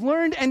what you've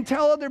learned and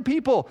tell other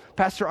people.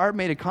 Pastor Art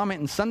made a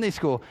comment in Sunday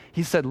school.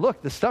 He said,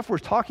 look, the stuff we're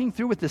talking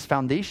through with this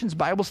Foundations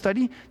Bible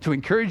study to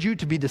encourage you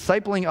to be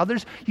discipling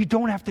others, you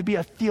don't have to be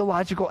a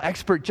theological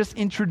expert. Just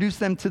introduce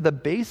them to the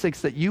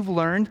basics that you've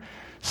learned,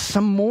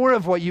 some more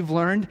of what you've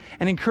learned,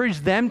 and encourage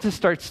them to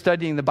start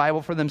studying the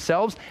Bible for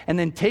themselves, and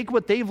then take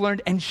what they've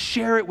learned and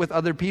share it with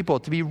other people,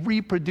 to be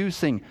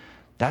reproducing.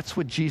 That's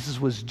what Jesus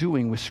was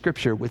doing with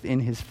Scripture within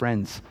his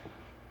friends.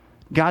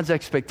 God's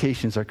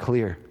expectations are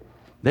clear.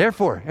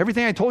 Therefore,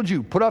 everything I told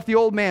you, put off the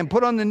old man,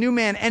 put on the new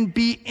man, and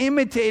be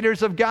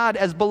imitators of God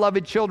as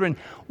beloved children.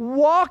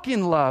 Walk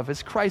in love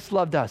as Christ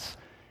loved us,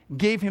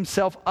 gave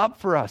himself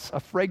up for us, a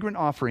fragrant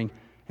offering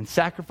and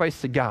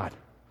sacrifice to God.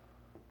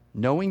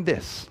 Knowing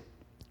this,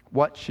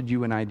 what should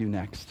you and I do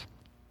next?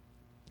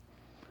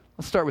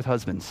 Let's start with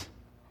husbands.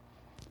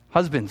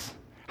 Husbands,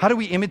 how do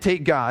we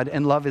imitate God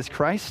and love as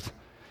Christ?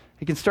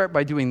 You can start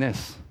by doing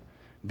this.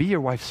 Be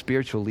your wife's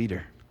spiritual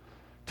leader.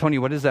 Tony,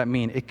 what does that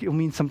mean? It'll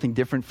mean something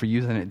different for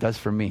you than it does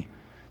for me.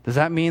 Does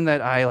that mean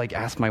that I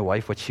ask my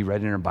wife what she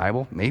read in her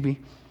Bible? Maybe.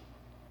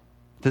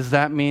 Does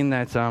that mean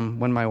that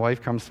when my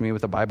wife comes to me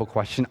with a Bible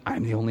question,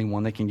 I'm the only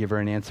one that can give her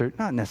an answer?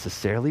 Not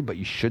necessarily, but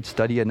you should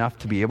study enough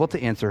to be able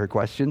to answer her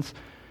questions,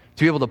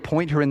 to be able to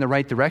point her in the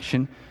right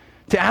direction,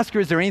 to ask her,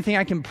 is there anything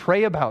I can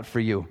pray about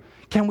for you?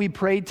 Can we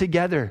pray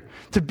together?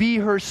 To be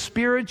her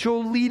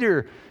spiritual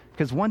leader.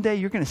 Because one day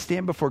you're going to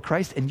stand before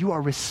Christ and you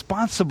are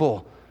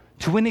responsible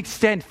to an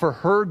extent for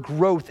her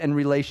growth and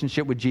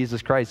relationship with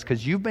Jesus Christ,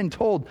 because you've been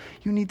told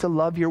you need to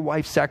love your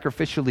wife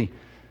sacrificially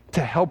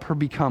to help her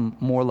become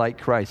more like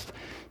Christ.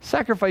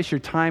 Sacrifice your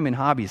time and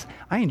hobbies.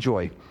 I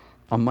enjoy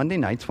on Monday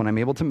nights when I'm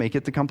able to make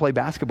it to come play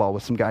basketball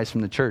with some guys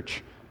from the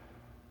church.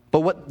 But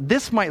what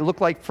this might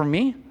look like for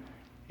me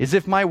is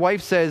if my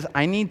wife says,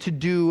 I need to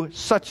do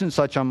such and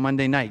such on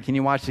Monday night. Can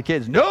you watch the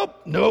kids?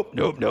 Nope.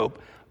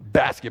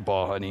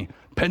 Basketball, honey.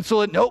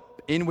 Pencil it.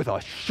 Nope. In with a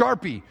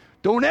Sharpie.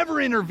 Don't ever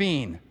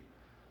intervene.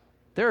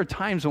 There are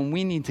times when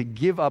we need to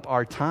give up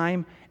our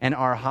time and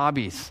our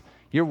hobbies.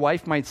 Your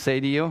wife might say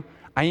to you,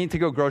 I need to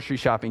go grocery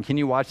shopping. Can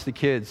you watch the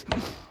kids?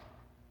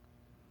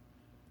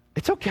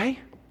 It's okay.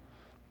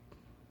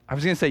 I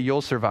was going to say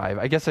you'll survive.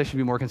 I guess I should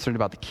be more concerned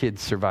about the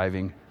kids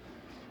surviving.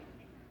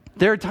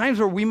 There are times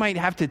where we might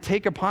have to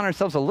take upon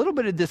ourselves a little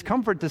bit of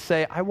discomfort to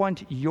say, I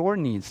want your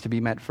needs to be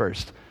met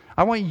first.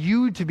 I want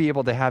you to be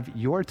able to have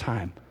your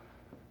time.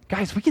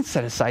 Guys, we can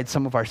set aside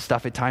some of our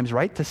stuff at times,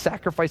 right? To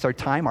sacrifice our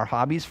time, our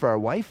hobbies for our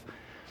wife.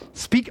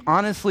 Speak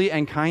honestly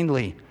and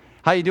kindly.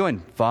 How you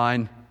doing?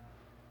 Fine.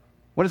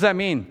 What does that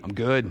mean? I'm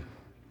good.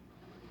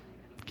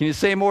 Can you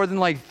say more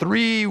than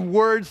 3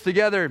 words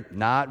together?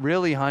 Not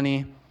really,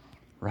 honey.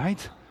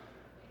 Right?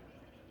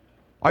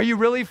 Are you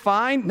really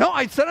fine? No,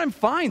 I said I'm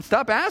fine.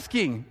 Stop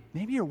asking.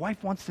 Maybe your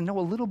wife wants to know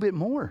a little bit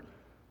more.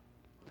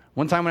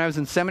 One time when I was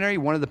in seminary,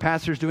 one of the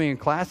pastors doing a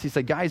class, he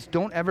said, guys,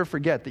 don't ever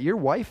forget that your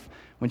wife,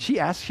 when she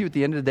asks you at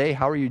the end of the day,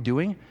 how are you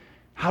doing?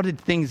 How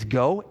did things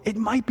go? It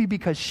might be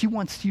because she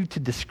wants you to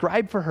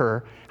describe for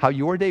her how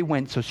your day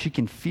went so she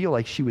can feel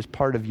like she was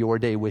part of your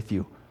day with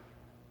you.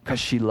 Because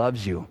she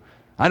loves you.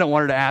 I don't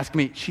want her to ask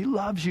me. She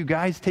loves you,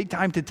 guys. Take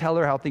time to tell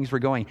her how things were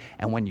going.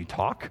 And when you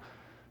talk,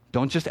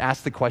 don't just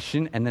ask the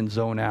question and then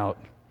zone out,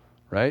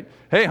 right?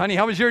 Hey, honey,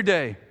 how was your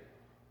day?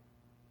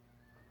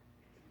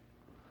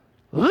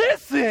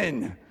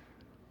 Listen.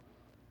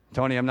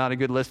 Tony, I'm not a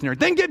good listener.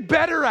 Then get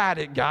better at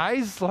it,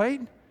 guys, right?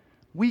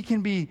 We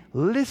can be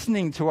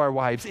listening to our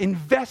wives,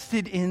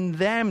 invested in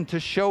them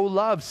to show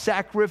love,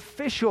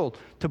 sacrificial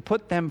to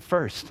put them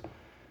first.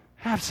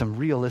 Have some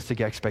realistic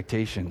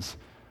expectations.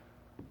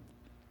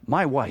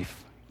 My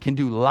wife can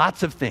do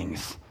lots of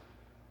things.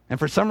 And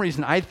for some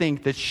reason, I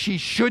think that she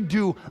should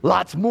do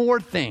lots more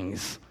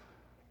things.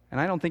 And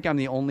I don't think I'm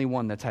the only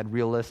one that's had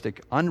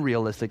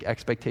unrealistic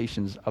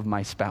expectations of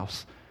my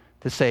spouse.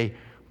 To say,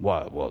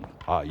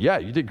 yeah,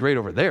 you did great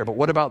over there, but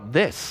what about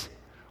this?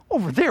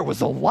 Over there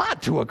was a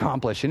lot to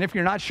accomplish. And if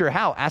you're not sure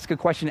how, ask a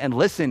question and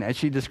listen as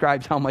she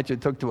describes how much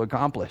it took to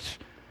accomplish.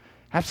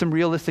 Have some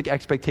realistic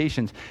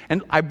expectations.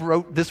 And I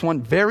wrote this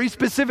one very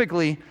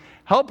specifically.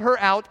 Help her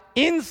out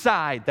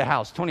inside the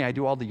house. Tony, I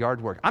do all the yard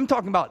work. I'm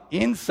talking about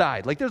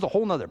inside. There's a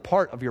whole other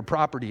part of your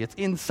property. It's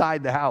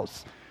inside the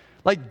house.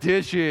 Like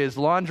dishes,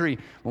 laundry.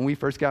 When we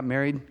first got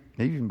married,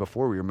 maybe even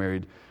before we were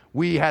married,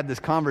 we had this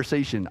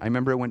conversation. I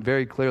remember it went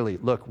very clearly.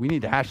 Look, we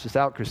need to hash this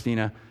out,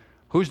 Christina.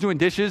 Who's doing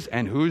dishes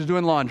and who's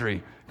doing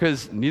laundry?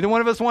 Because neither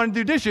one of us wanted to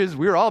do dishes.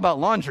 We were all about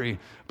laundry,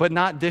 but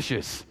not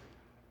dishes.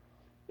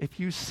 If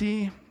you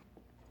see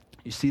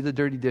the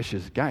dirty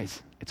dishes,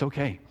 guys, it's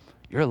okay.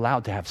 You're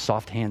allowed to have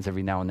soft hands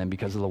every now and then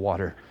because of the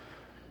water.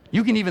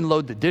 You can even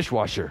load the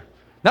dishwasher.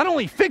 Not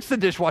only fix the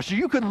dishwasher,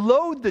 you could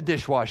load the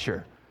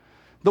dishwasher.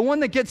 The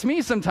one that gets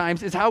me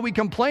sometimes is how we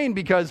complain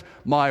because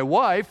my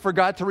wife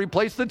forgot to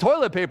replace the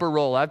toilet paper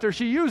roll after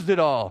she used it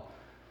all.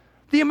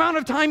 The amount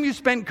of time you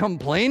spent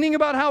complaining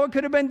about how it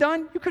could have been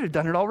done, you could have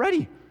done it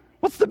already.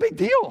 What's the big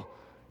deal?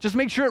 Just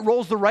make sure it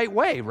rolls the right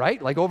way,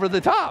 right? Like over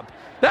the top.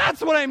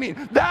 That's what I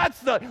mean.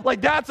 That's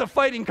a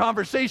fighting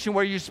conversation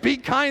where you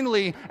speak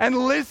kindly and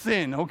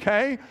listen,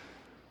 okay?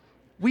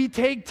 We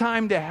take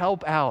time to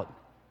help out.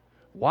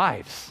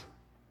 Wives,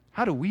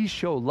 how do we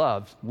show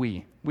love?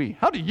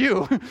 How do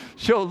you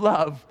show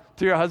love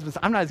to your husbands?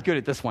 I'm not as good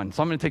at this one,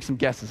 so I'm going to take some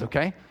guesses,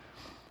 okay?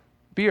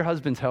 Be your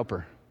husband's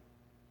helper.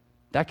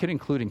 That could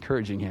include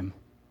encouraging him.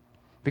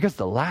 Because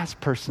the last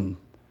person,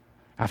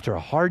 after a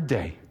hard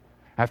day,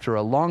 after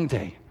a long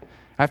day,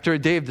 after a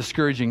day of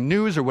discouraging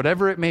news or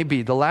whatever it may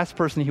be, the last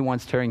person he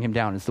wants tearing him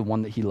down is the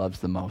one that he loves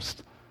the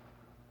most.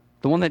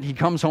 The one that he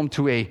comes home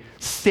to a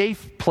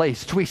safe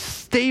place, to a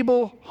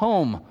stable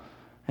home.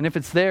 And if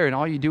it's there and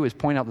all you do is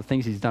point out the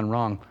things he's done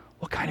wrong,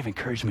 what kind of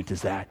encouragement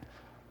is that?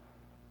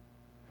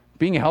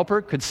 Being a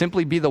helper could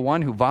simply be the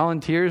one who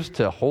volunteers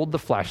to hold the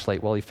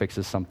flashlight while he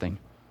fixes something.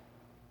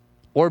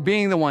 Or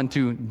being the one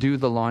to do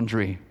the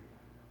laundry.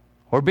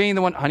 Or being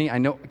the one, honey,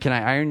 can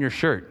I iron your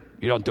shirt?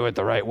 You don't do it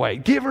the right way.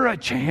 Give her a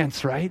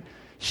chance, right?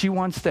 She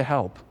wants to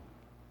help.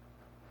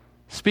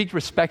 Speak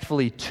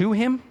respectfully to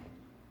him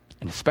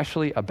and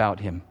especially about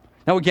him.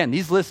 Now again,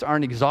 these lists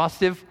aren't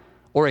exhaustive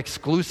or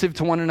exclusive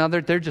to one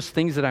another. They're just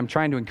things that I'm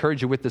trying to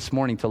encourage you with this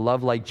morning to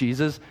love like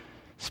Jesus.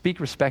 Speak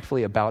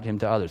respectfully about him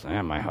to others.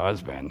 My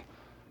husband.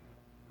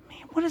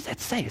 Man, what does that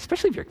say?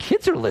 Especially if your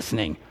kids are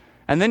listening.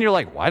 And then you're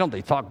like, why don't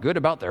they talk good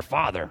about their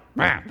father?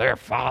 Their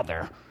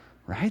father,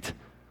 right?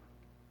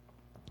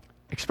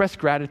 Express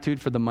gratitude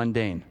for the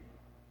mundane.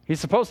 He's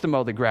supposed to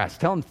mow the grass.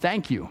 Tell him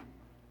thank you.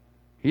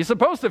 He's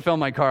supposed to fill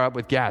my car up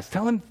with gas.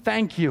 Tell him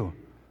thank you.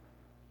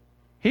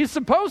 He's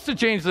supposed to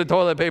change the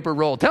toilet paper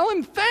roll. Tell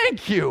him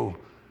thank you.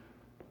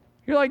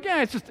 You're like,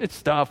 it's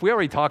stuff. We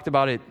already talked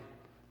about it.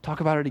 Talk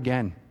about it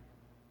again.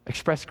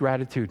 Express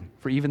gratitude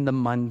for even the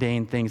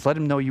mundane things. Let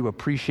him know you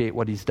appreciate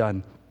what he's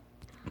done.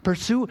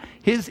 Pursue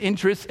his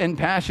interests and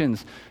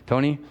passions.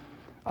 Tony,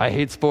 I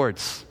hate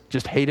sports.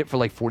 Just hate it for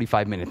like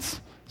 45 minutes.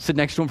 Sit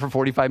next to him for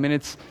 45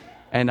 minutes,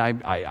 and I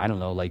don't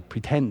know, like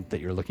pretend that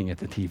you're looking at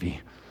the TV.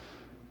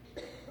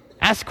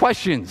 Ask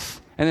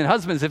questions. And then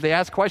husbands, if they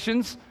ask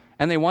questions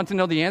and they want to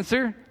know the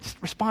answer,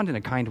 just respond in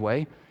a kind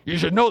way. You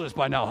should know this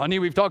by now, honey.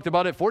 We've talked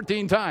about it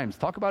 14 times.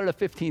 Talk about it a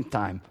 15th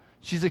time.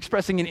 She's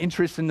expressing an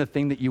interest in the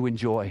thing that you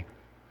enjoy.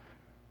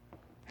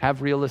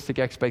 Have realistic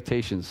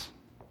expectations.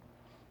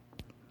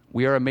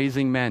 We are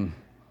amazing men.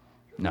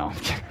 No.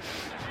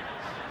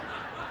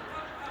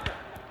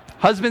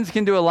 Husbands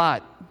can do a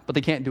lot, but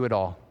they can't do it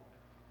all.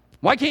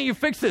 Why can't you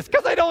fix this?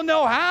 Because I don't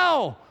know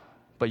how.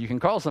 But you can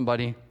call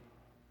somebody.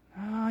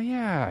 Oh,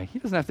 yeah. He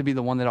doesn't have to be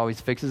the one that always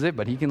fixes it,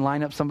 but he can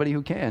line up somebody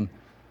who can.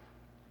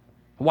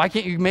 Why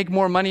can't you make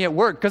more money at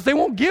work? Because they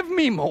won't give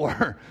me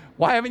more.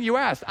 Why haven't you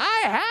asked?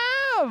 I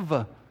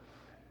have.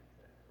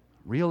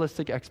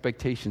 Realistic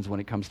expectations when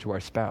it comes to our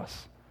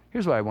spouse.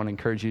 Here's what I want to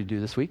encourage you to do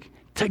this week.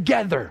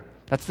 Together.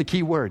 That's the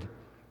key word.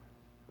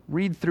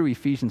 Read through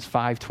Ephesians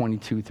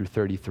 5:22 through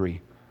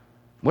 33.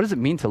 What does it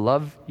mean to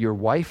love your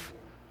wife?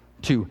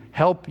 To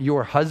help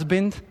your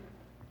husband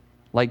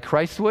like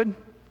Christ would?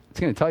 It's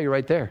going to tell you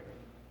right there.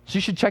 So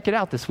you should check it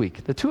out this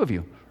week, the two of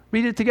you.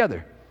 Read it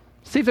together.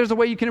 See if there's a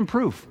way you can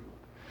improve.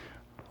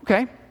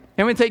 Okay.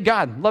 And we take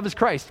God. Love is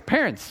Christ.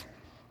 Parents,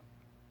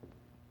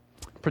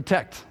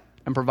 protect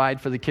and provide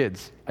for the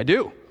kids. I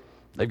do.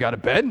 They've got a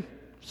bed.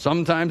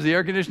 Sometimes the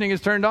air conditioning is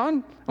turned on.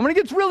 And when it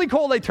gets really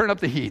cold, I turn up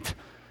the heat.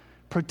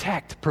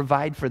 Protect,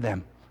 provide for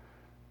them.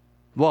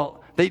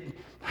 Well,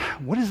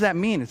 what does that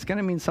mean? It's going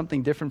to mean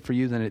something different for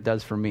you than it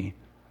does for me.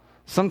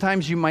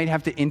 Sometimes you might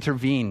have to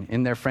intervene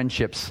in their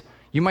friendships.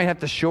 You might have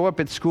to show up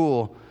at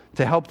school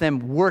to help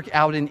them work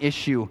out an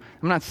issue.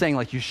 I'm not saying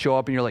like you show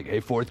up and you're like,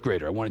 hey, fourth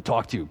grader, I want to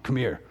talk to you. Come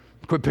here.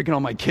 Quit picking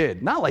on my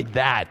kid. Not like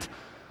that.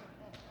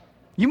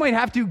 You might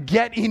have to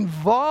get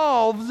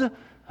involved.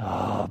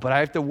 Oh, but I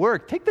have to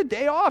work. Take the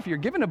day off. You're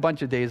given a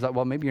bunch of days off.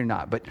 Well, maybe you're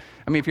not. But,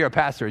 if you're a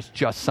pastor, it's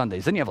just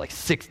Sundays. Then you have like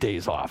 6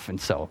 days off. And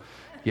so,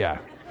 yeah.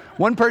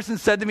 One person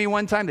said to me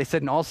one time, they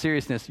said, in all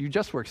seriousness, you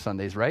just work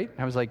Sundays, right?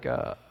 I was like,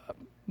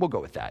 we'll go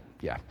with that.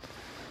 Yeah.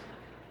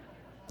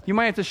 You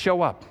might have to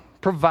show up.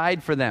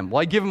 Provide for them.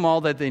 Well, I give them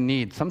all that they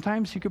need.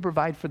 Sometimes you could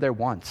provide for their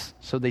wants.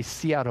 So they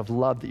see out of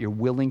love that you're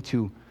willing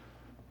to,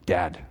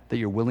 Dad, that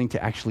you're willing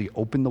to actually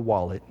open the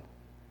wallet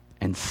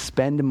and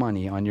spend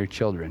money on your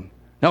children.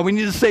 Now, we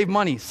need to save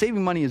money.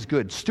 Saving money is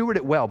good. Steward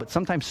it well, but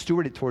sometimes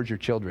steward it towards your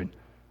children.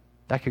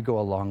 That could go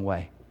a long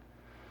way.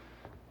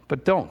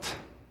 But don't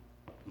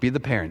be the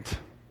parent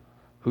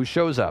who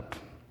shows up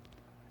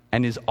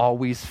and is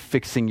always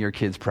fixing your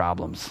kids'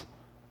 problems.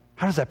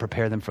 How does that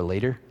prepare them for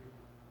later?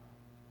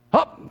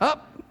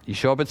 You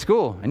show up at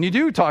school and you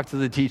do talk to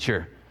the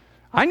teacher.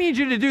 I need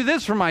you to do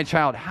this for my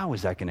child. How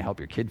is that going to help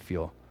your kid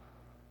feel?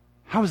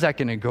 How is that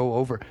going to go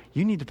over?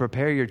 You need to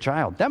prepare your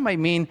child. That might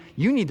mean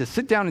you need to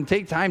sit down and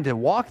take time to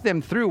walk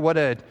them through what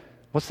a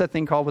what's that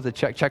thing called with a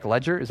check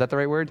ledger? Is that the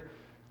right word?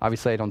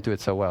 Obviously, I don't do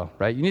it so well,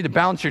 right? You need to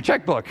balance your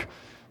checkbook.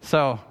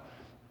 So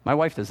my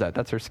wife does that.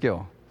 That's her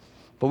skill.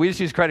 But we just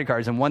use credit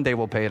cards, and one day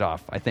we'll pay it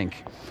off, I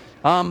think.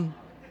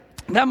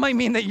 That might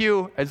mean that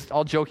you, as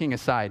all joking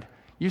aside,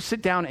 you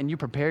sit down and you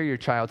prepare your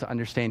child to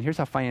understand, here's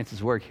how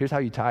finances work, here's how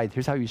you tithe,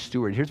 here's how you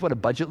steward, here's what a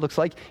budget looks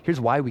like, here's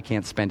why we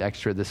can't spend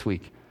extra this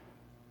week.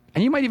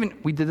 And you might even,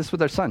 we did this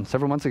with our son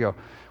several months ago.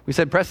 We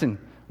said, Preston,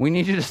 we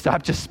need you to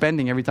stop just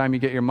spending every time you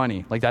get your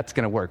money. Like, that's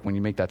going to work when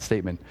you make that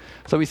statement.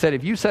 So we said,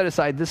 if you set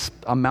aside this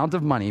amount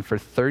of money for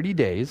 30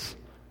 days,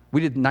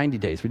 we did 90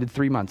 days, we did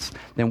 3 months,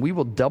 then we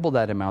will double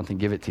that amount and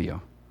give it to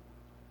you.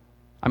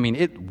 I mean,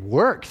 it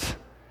worked.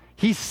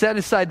 He set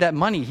aside that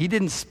money. He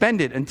didn't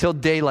spend it until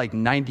day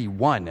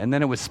 91. And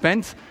then it was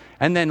spent.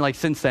 And then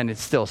since then,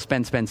 it's still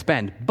spend.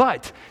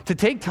 But to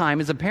take time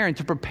as a parent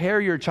to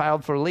prepare your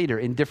child for later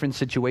in different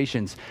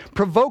situations.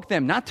 Provoke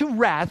them, not to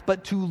wrath,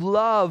 but to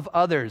love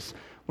others.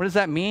 What does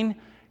that mean?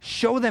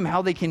 Show them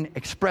how they can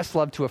express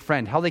love to a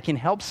friend, how they can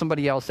help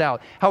somebody else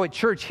out. How at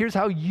church, here's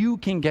how you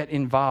can get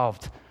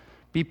involved.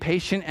 Be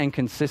patient and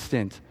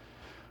consistent.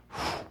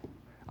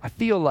 I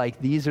feel like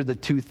these are the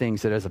two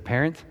things that as a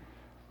parent,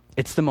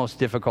 it's the most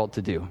difficult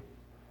to do,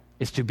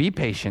 is to be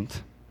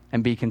patient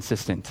and be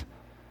consistent.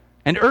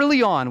 And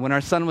early on, when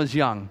our son was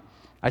young,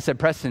 I said,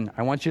 Preston,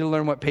 I want you to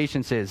learn what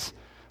patience is.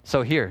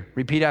 So here,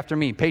 repeat after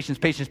me. Patience,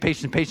 patience,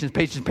 patience, patience,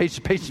 patience, patience,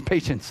 patience,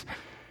 patience.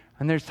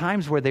 And there's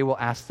times where they will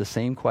ask the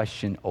same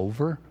question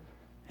over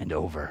and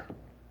over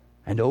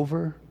and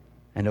over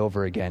and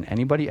over again.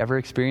 Anybody ever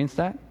experienced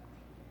that?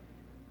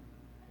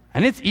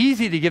 And it's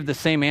easy to give the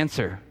same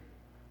answer,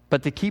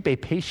 but to keep a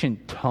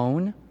patient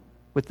tone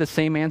with the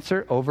same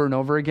answer over and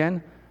over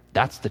again,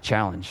 that's the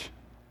challenge.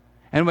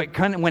 And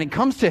when it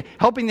comes to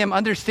helping them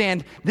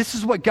understand, this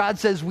is what God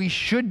says we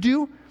should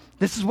do,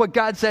 this is what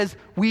God says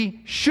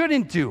we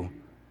shouldn't do.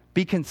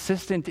 Be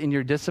consistent in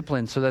your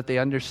discipline so that they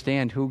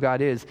understand who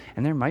God is.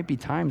 And there might be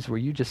times where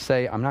you just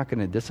say, I'm not going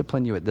to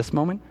discipline you at this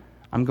moment.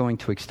 I'm going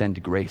to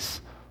extend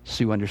grace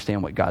so you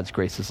understand what God's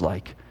grace is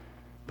like.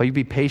 But you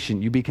be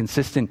patient, you be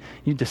consistent,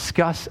 you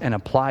discuss and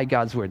apply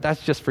God's word.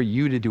 That's just for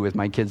you to do with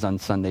my kids on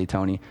Sunday,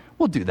 Tony.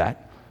 We'll do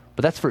that.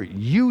 But that's for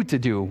you to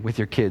do with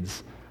your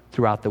kids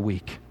throughout the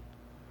week.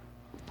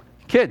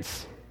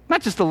 Kids,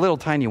 not just the little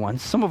tiny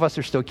ones. Some of us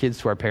are still kids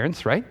to our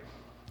parents, right?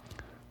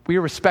 We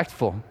are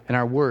respectful in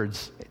our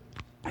words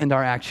and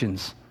our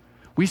actions.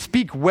 We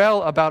speak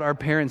well about our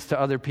parents to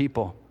other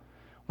people.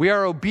 We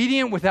are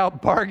obedient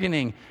without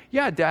bargaining.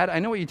 Yeah, Dad, I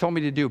know what you told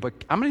me to do, but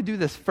I'm going to do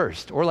this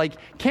first. Or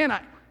can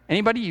I?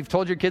 Anybody, you've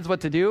told your kids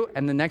what to do,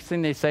 and the next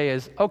thing they say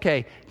is,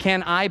 okay,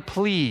 can I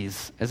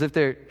please? As if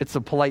it's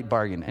a polite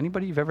bargain.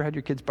 Anybody you've ever had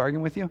your kids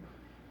bargain with you?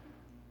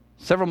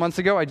 Several months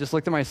ago, I just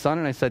looked at my son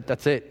and I said,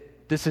 that's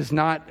it. This is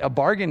not a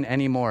bargain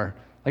anymore.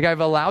 I've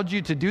allowed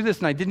you to do this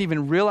and I didn't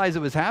even realize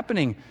it was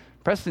happening.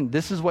 Preston,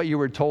 this is what you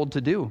were told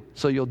to do,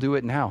 so you'll do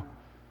it now.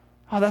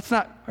 Oh, that's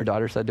not, our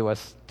daughter said to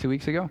us 2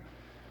 weeks ago.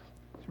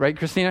 Right,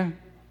 Christina?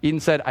 Eden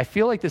said, I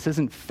feel like this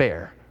isn't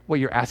fair, what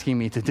you're asking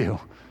me to do.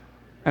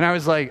 And I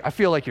was like, I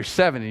feel like you're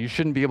 7 and you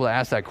shouldn't be able to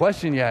ask that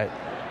question yet.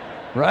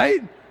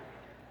 Right?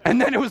 And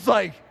then it was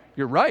like,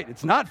 you're right,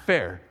 it's not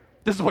fair.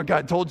 This is what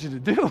God told you to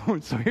do,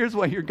 so here's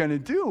what you're going to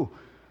do.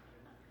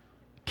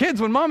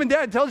 Kids, when mom and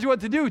dad tells you what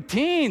to do,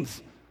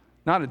 teens,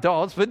 not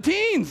adults, but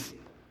teens,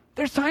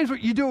 there's times where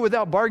you do it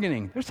without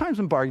bargaining. There's times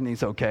when bargaining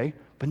is okay,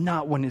 but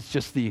not when it's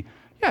just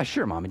yeah,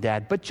 sure, mom and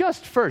dad, but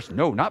just first.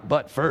 No, not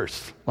but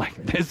first.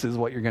 This is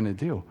what you're going to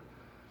do.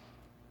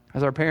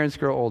 As our parents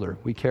grow older,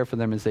 we care for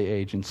them as they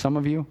age. And some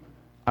of you,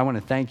 I want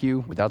to thank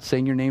you, without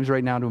saying your names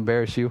right now to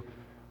embarrass you,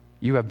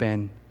 you have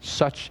been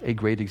such a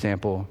great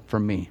example for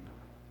me.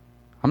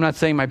 I'm not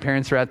saying my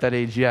parents are at that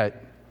age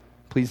yet.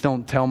 Please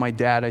don't tell my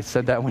dad I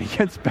said that when he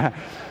gets back.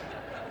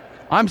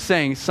 I'm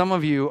saying some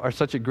of you are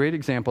such a great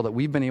example that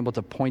we've been able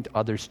to point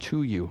others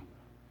to you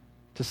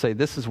to say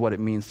this is what it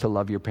means to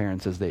love your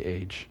parents as they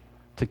age,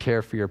 to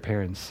care for your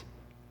parents.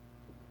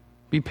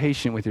 Be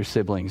patient with your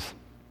siblings.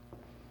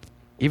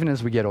 Even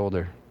as we get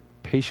older,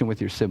 patient with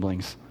your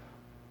siblings.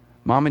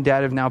 Mom and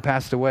dad have now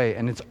passed away,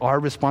 and it's our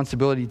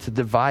responsibility to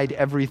divide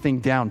everything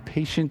down.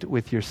 Patient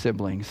with your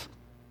siblings.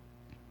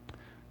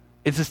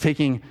 It's just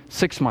taking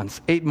 6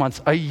 months, 8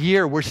 months, a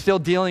year. We're still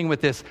dealing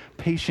with this.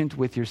 Patient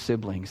with your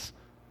siblings.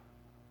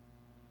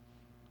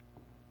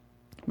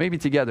 Maybe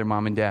together,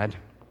 mom and dad.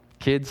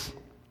 Kids,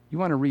 you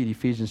want to read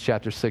Ephesians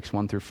chapter 6,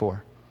 1 through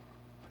 4.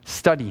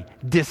 Study,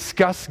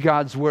 discuss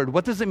God's word.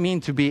 What does it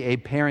mean to be a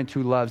parent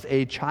who loves,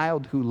 a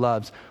child who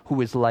loves, who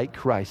is like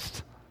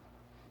Christ?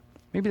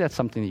 Maybe that's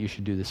something that you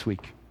should do this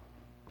week.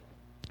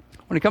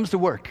 When it comes to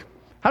work,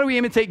 how do we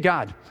imitate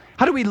God?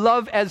 How do we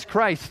love as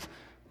Christ?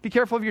 Be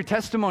careful of your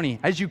testimony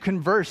as you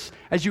converse,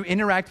 as you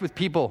interact with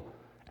people.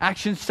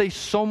 Actions say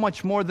so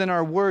much more than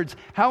our words.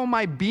 How am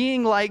I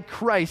being like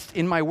Christ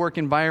in my work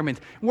environment?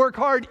 Work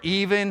hard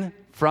even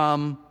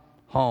from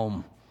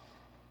home.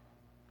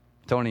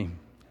 Tony,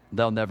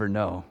 they'll never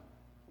know.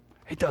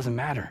 It doesn't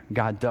matter.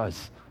 God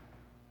does.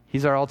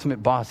 He's our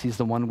ultimate boss. He's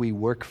the one we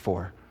work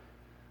for.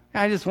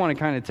 I just want to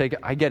kind of take it.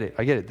 I get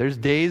it. There's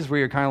days where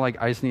you're kind of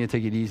like, I just need to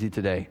take it easy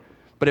today.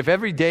 But if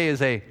every day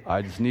is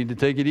I just need to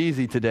take it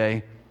easy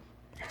today,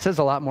 it says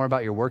a lot more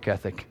about your work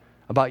ethic,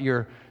 about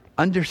your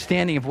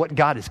understanding of what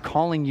God is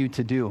calling you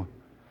to do.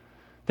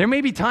 There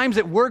may be times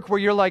at work where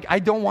you're like, I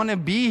don't want to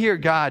be here,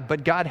 God,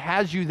 but God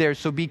has you there,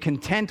 so be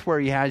content where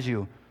he has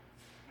you.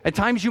 At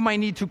times you might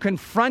need to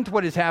confront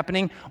what is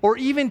happening or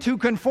even to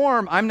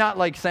conform. I'm not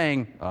like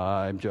saying,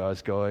 I'm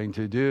just going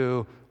to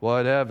do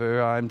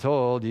whatever I'm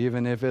told,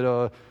 even if it...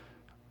 There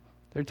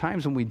are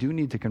times when we do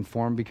need to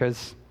conform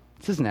because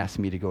this isn't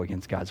asking me to go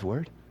against God's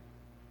word.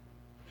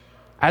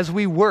 As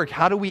we work,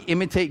 how do we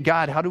imitate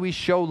God? How do we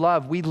show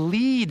love? We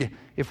lead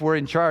if we're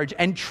in charge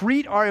and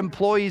treat our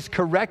employees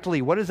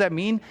correctly. What does that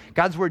mean?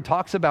 God's word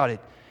talks about it.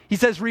 He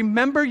says,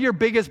 remember your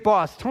biggest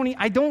boss. Tony,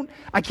 I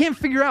can't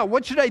figure out,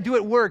 what should I do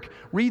at work?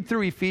 Read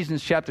through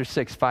Ephesians chapter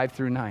 6, 5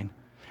 through 9.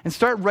 And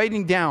start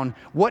writing down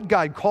what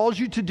God calls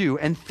you to do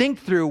and think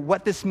through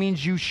what this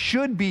means you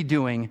should be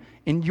doing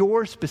in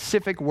your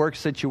specific work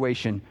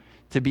situation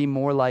to be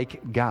more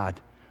like God,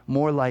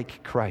 more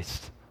like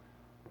Christ.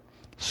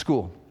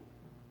 School.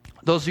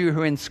 Those of you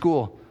who are in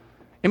school,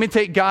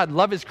 imitate God,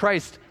 love as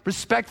Christ,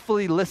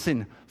 respectfully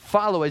listen,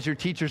 follow as your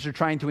teachers are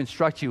trying to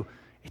instruct you.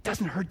 It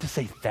doesn't hurt to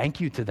say thank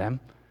you to them.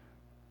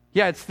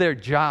 Yeah, it's their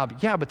job.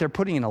 Yeah, but they're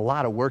putting in a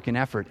lot of work and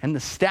effort. And the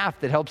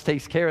staff that helps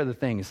takes care of the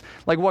things.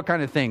 Like what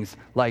kind of things?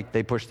 Like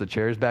they push the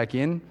chairs back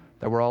in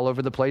that were all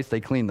over the place.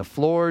 They clean the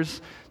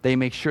floors. They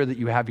make sure that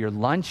you have your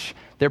lunch.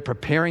 They're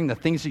preparing the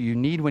things that you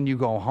need when you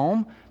go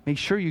home. Make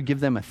sure you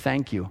give them a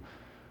thank you.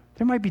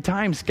 There might be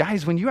times,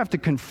 guys, when you have to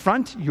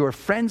confront your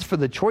friends for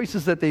the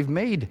choices that they've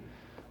made.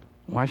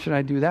 Why should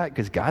I do that?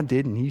 Because God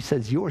did, and he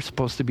says you're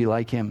supposed to be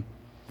like him.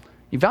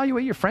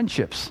 Evaluate your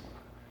friendships.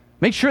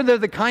 Make sure they're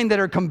the kind that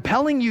are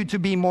compelling you to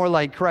be more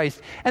like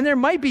Christ. And there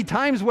might be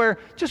times where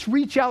just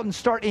reach out and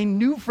start a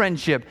new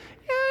friendship.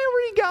 Yeah, I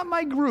already got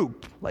my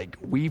group, like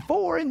we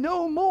four and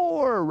no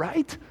more,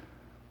 right?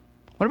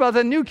 What about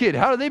that new kid?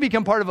 How do they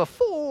become part of a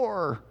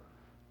four?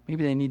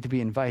 Maybe they need to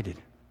be invited.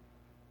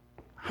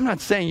 I'm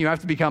not saying you have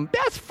to become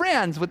best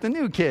friends with the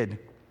new kid.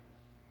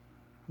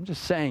 I'm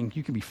just saying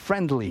you can be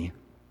friendly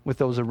with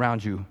those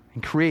around you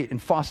and create and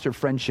foster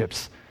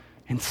friendships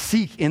and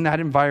seek in that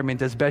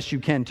environment as best you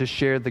can to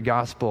share the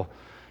gospel.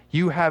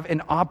 You have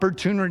an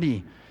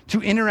opportunity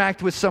to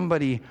interact with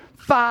somebody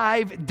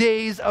 5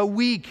 days a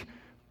week,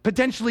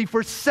 potentially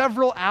for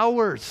several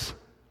hours.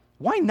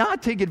 Why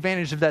not take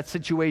advantage of that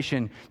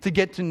situation to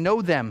get to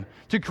know them,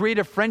 to create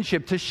a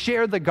friendship, to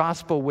share the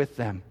gospel with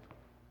them?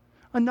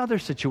 Another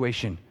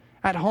situation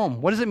at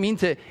home. What does it mean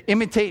to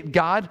imitate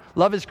God,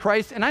 love as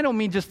Christ? And I don't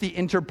mean just the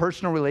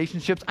interpersonal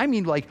relationships. I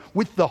mean like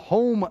with the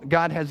home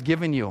God has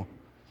given you.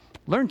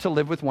 Learn to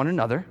live with one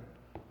another,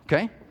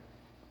 okay?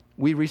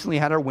 We recently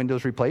had our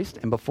windows replaced,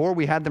 and before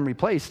we had them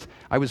replaced,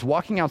 I was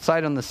walking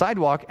outside on the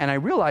sidewalk, and I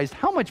realized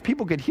how much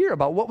people could hear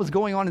about what was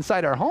going on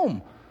inside our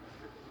home.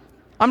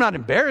 I'm not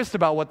embarrassed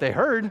about what they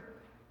heard,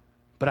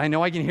 but I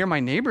know I can hear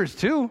my neighbors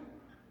too.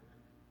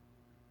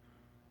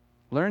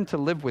 Learn to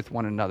live with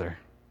one another.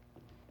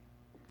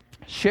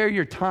 Share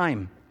your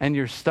time and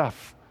your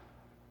stuff.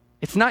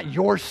 It's not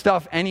your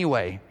stuff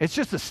anyway. It's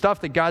just the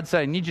stuff that God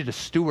said, I need you to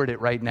steward it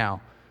right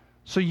now.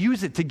 So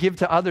use it to give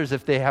to others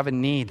if they have a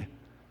need.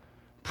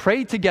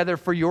 Pray together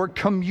for your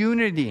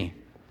community.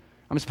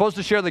 I'm supposed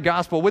to share the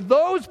gospel with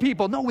those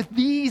people. No, with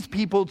these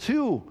people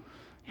too.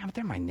 Yeah, but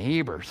they're my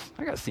neighbors.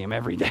 I got to see them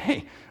every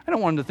day. I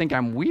don't want them to think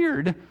I'm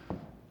weird.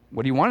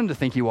 What do you want them to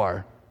think you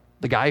are?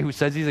 The guy who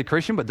says he's a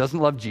Christian but doesn't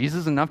love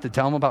Jesus enough to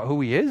tell him about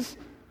who he is?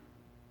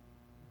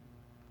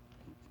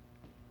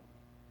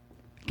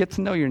 Get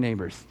to know your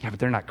neighbors. Yeah, but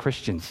they're not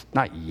Christians.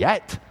 Not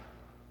yet.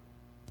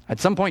 At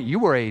some point, you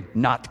were a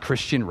not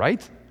Christian,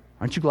 right?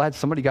 Aren't you glad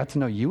somebody got to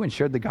know you and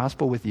shared the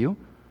gospel with you?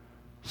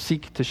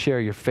 Seek to share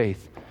your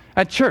faith.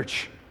 At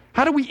church,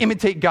 how do we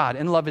imitate God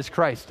and love as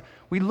Christ?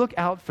 We look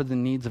out for the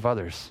needs of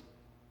others.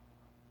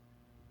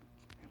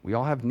 We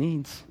all have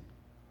needs.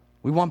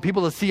 We want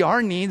people to see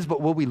our needs,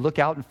 but will we look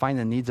out and find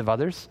the needs of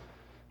others?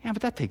 Yeah,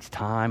 but that takes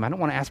time. I don't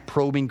want to ask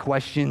probing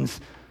questions.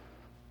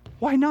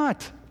 Why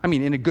not? I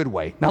mean, in a good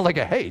way. Not like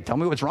a, hey, tell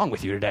me what's wrong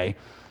with you today.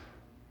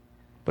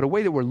 But a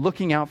way that we're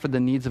looking out for the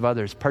needs of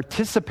others.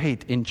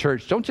 Participate in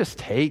church. Don't just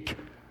take.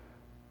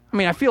 I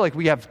mean, I feel like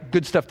we have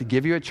good stuff to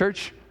give you at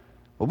church.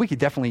 Well, we could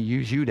definitely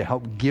use you to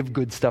help give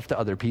good stuff to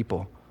other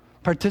people.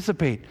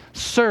 Participate,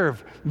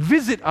 serve,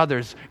 visit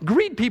others,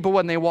 greet people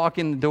when they walk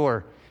in the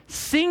door,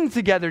 sing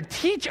together,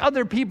 teach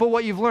other people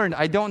what you've learned.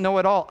 I don't know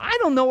it all. I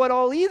don't know it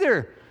all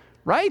either,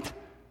 right?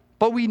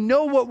 But we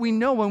know what we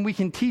know when we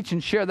can teach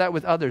and share that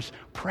with others.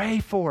 Pray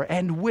for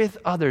and with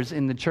others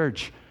in the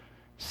church.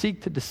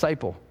 Seek to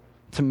disciple,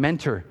 to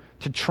mentor,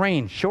 to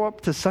train, show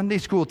up to Sunday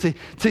school, to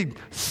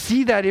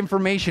see that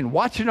information,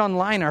 watch it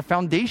online, our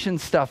foundation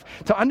stuff,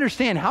 to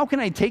understand how can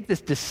I take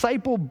this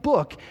disciple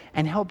book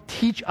and help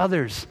teach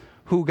others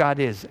who God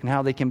is and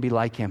how they can be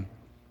like him.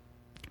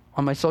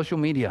 On my social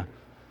media,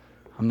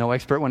 I'm no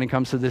expert when it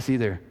comes to this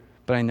either,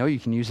 but I know you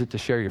can use it to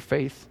share your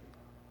faith.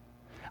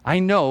 I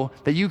know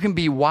that you can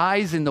be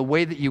wise in the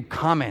way that you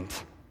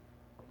comment.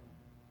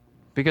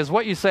 Because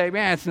what you say,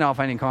 man, it's an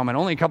offending comment.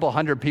 Only a couple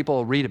hundred people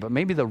will read it, but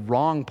maybe the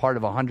wrong part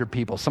of 100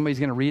 people. Somebody's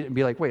going to read it and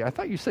be like, wait, I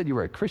thought you said you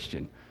were a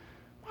Christian.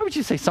 Why would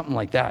you say something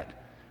like that?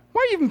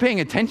 Why are you even paying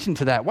attention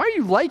to that? Why are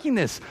you liking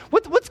this?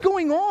 What's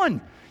going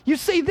on? You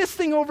say this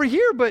thing over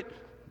here, but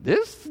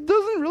this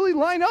doesn't really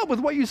line up with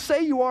what you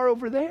say you are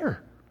over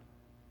there.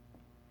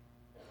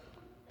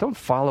 Don't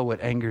follow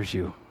what angers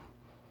you.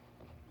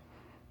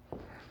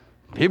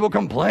 People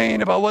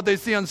complain about what they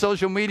see on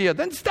social media.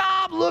 Then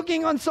stop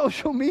looking on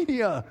social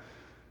media.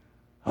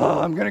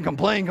 Oh, I'm going to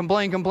complain.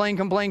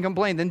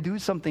 Then do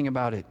something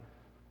about it.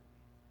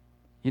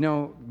 You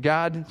know,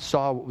 God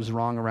saw what was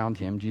wrong around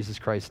him. Jesus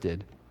Christ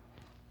did.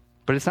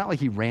 But it's not like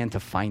he ran to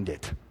find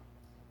it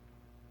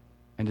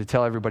and to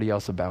tell everybody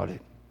else about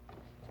it.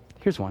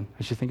 Here's one.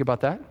 As you think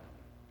about that,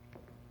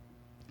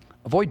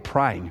 avoid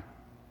prying.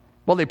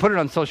 Well, they put it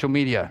on social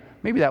media.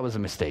 Maybe that was a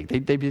mistake. They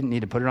didn't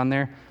need to put it on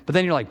there. But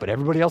then you're like, but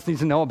everybody else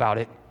needs to know about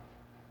it.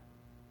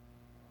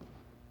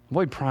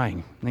 Avoid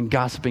prying and then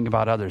gossiping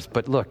about others.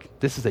 But look,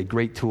 this is a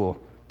great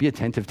tool. Be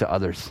attentive to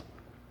others.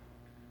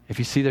 If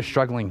you see they're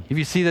struggling, if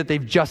you see that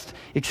they've just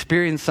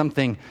experienced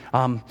something,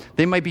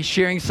 they might be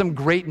sharing some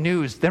great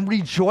news, then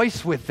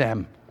rejoice with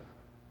them.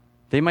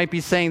 They might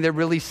be saying they're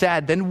really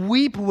sad, then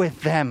weep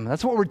with them.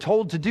 That's what we're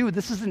told to do.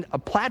 This isn't a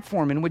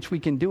platform in which we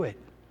can do it.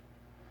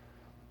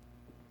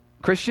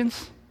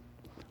 Christians,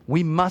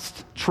 we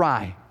must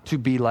try to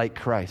be like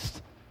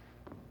Christ.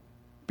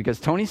 Because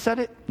Tony said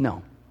it?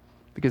 No.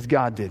 Because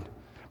God did.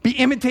 Be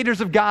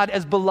imitators of God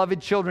as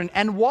beloved children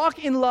and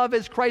walk in love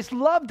as Christ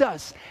loved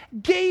us,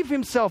 gave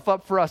himself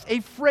up for us, a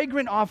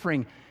fragrant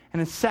offering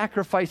and a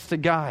sacrifice to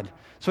God.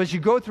 So as you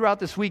go throughout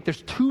this week,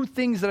 there's two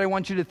things that I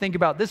want you to think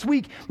about. This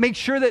week, make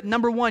sure that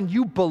number one,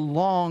 you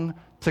belong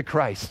to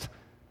Christ.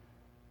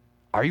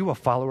 Are you a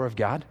follower of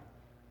God?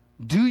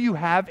 Do you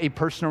have a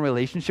personal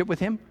relationship with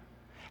him?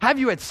 Have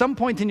you at some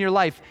point in your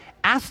life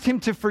asked him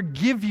to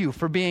forgive you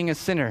for being a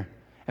sinner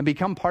and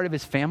become part of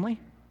his family?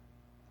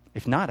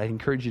 If not, I'd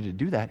encourage you to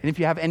do that. And if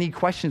you have any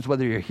questions,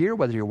 whether you're here,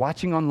 whether you're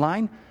watching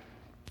online,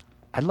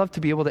 I'd love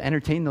to be able to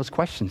entertain those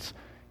questions,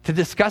 to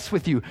discuss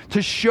with you,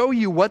 to show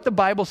you what the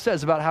Bible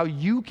says about how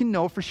you can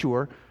know for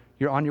sure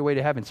you're on your way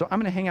to heaven. So I'm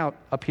going to hang out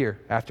up here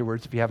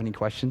afterwards if you have any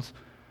questions.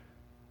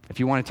 If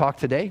you want to talk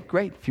today,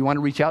 great. If you want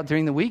to reach out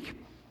during the week,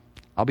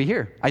 I'll be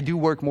here. I do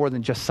work more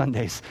than just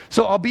Sundays.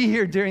 So I'll be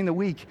here during the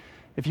week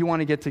if you want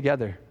to get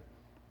together.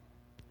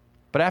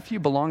 But after you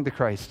belong to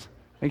Christ,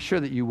 make sure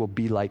that you will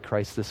be like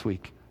Christ this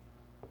week.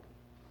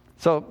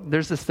 So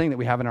there's this thing that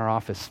we have in our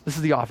office. This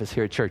is the office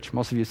here at church.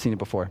 Most of you have seen it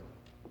before.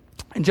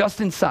 And just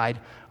inside,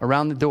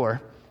 around the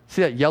door,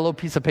 see that yellow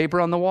piece of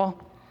paper on the wall?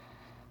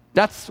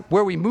 That's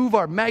where we move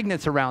our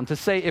magnets around to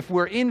say if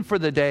we're in for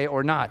the day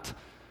or not.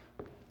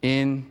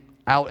 In,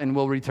 out, and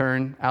will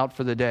return, out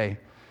for the day.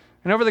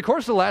 And over the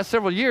course of the last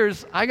several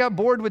years, I got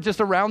bored with just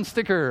a round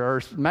sticker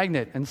or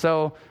magnet. And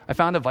so I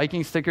found a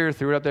Viking sticker,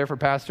 threw it up there for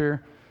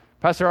Pastor.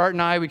 Pastor Art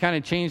and I, we kind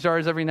of changed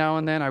ours every now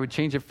and then. I would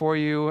change it for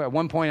you. At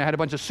one point, I had a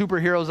bunch of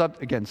superheroes up.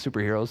 Again,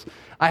 superheroes.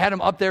 I had them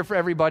up there for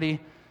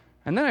everybody.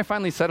 And then I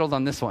finally settled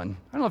on this one.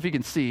 I don't know if you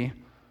can see.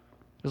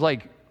 There's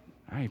like,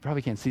 you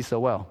probably can't see so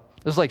well.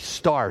 There's like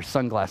star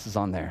sunglasses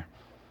on there.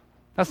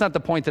 That's not the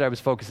point that I was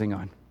focusing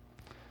on.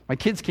 My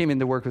kids came in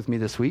to work with me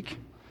this week.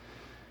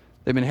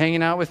 They've been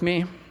hanging out with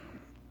me.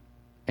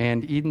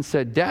 And Eden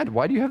said, Dad,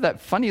 why do you have that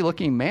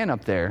funny-looking man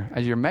up there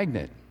as your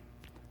magnet?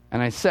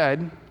 And I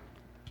said,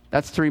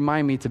 that's to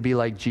remind me to be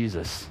like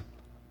Jesus.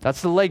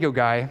 That's the Lego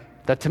guy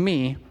that to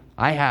me,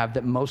 I have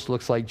that most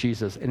looks like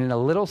Jesus. And in a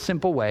little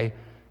simple way,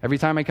 every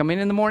time I come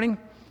in the morning,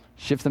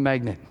 shift the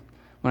magnet.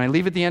 When I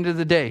leave at the end of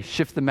the day,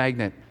 shift the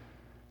magnet.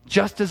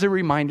 Just as a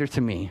reminder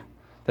to me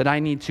that I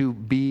need to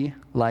be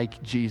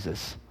like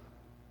Jesus.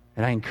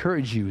 And I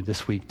encourage you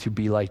this week to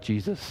be like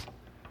Jesus.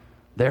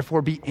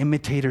 Therefore, be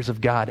imitators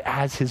of God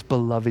as his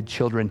beloved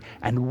children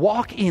and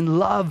walk in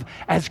love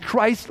as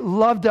Christ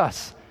loved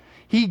us.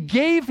 He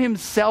gave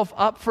himself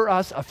up for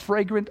us, a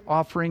fragrant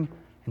offering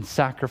and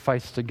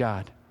sacrifice to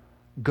God.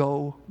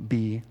 Go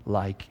be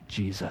like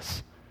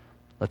Jesus.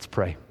 Let's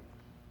pray.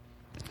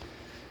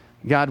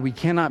 God, we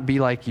cannot be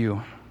like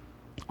you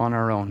on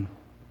our own.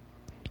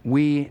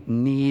 We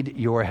need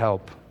your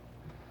help.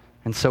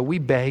 And so we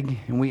beg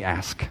and we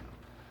ask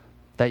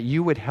that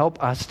you would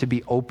help us to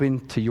be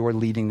open to your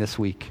leading this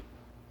week.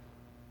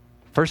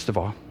 First of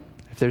all,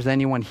 if there's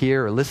anyone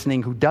here or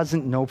listening who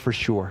doesn't know for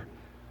sure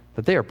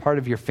that they are part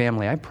of your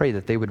family, I pray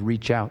that they would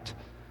reach out,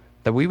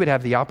 that we would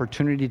have the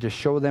opportunity to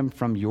show them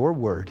from your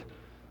word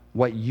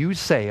what you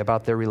say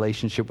about their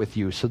relationship with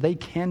you so they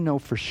can know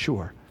for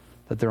sure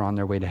that they're on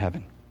their way to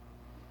heaven.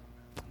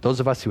 Those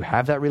of us who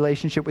have that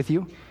relationship with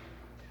you,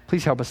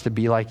 please help us to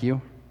be like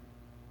you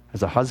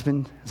as a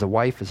husband, as a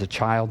wife, as a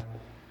child,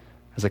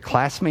 as a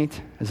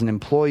classmate, as an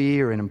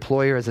employee or an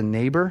employer, as a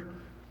neighbor,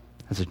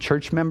 as a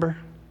church member,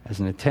 as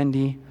an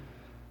attendee,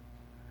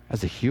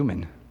 as a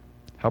human.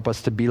 Help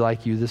us to be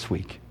like you this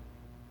week.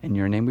 In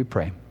your name we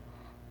pray.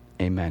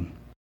 Amen.